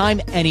anytime,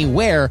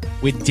 anywhere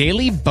with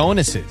daily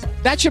bonuses.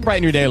 That should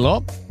brighten your day a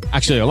little.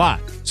 Actually, a lot.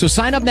 So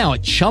sign up now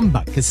at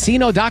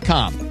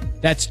ChumbaCasino.com.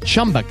 That's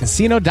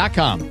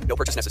ChumbaCasino.com. No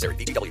purchase necessary.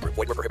 VGW Group.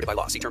 Void where prohibited by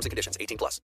law. See terms and conditions. 18+.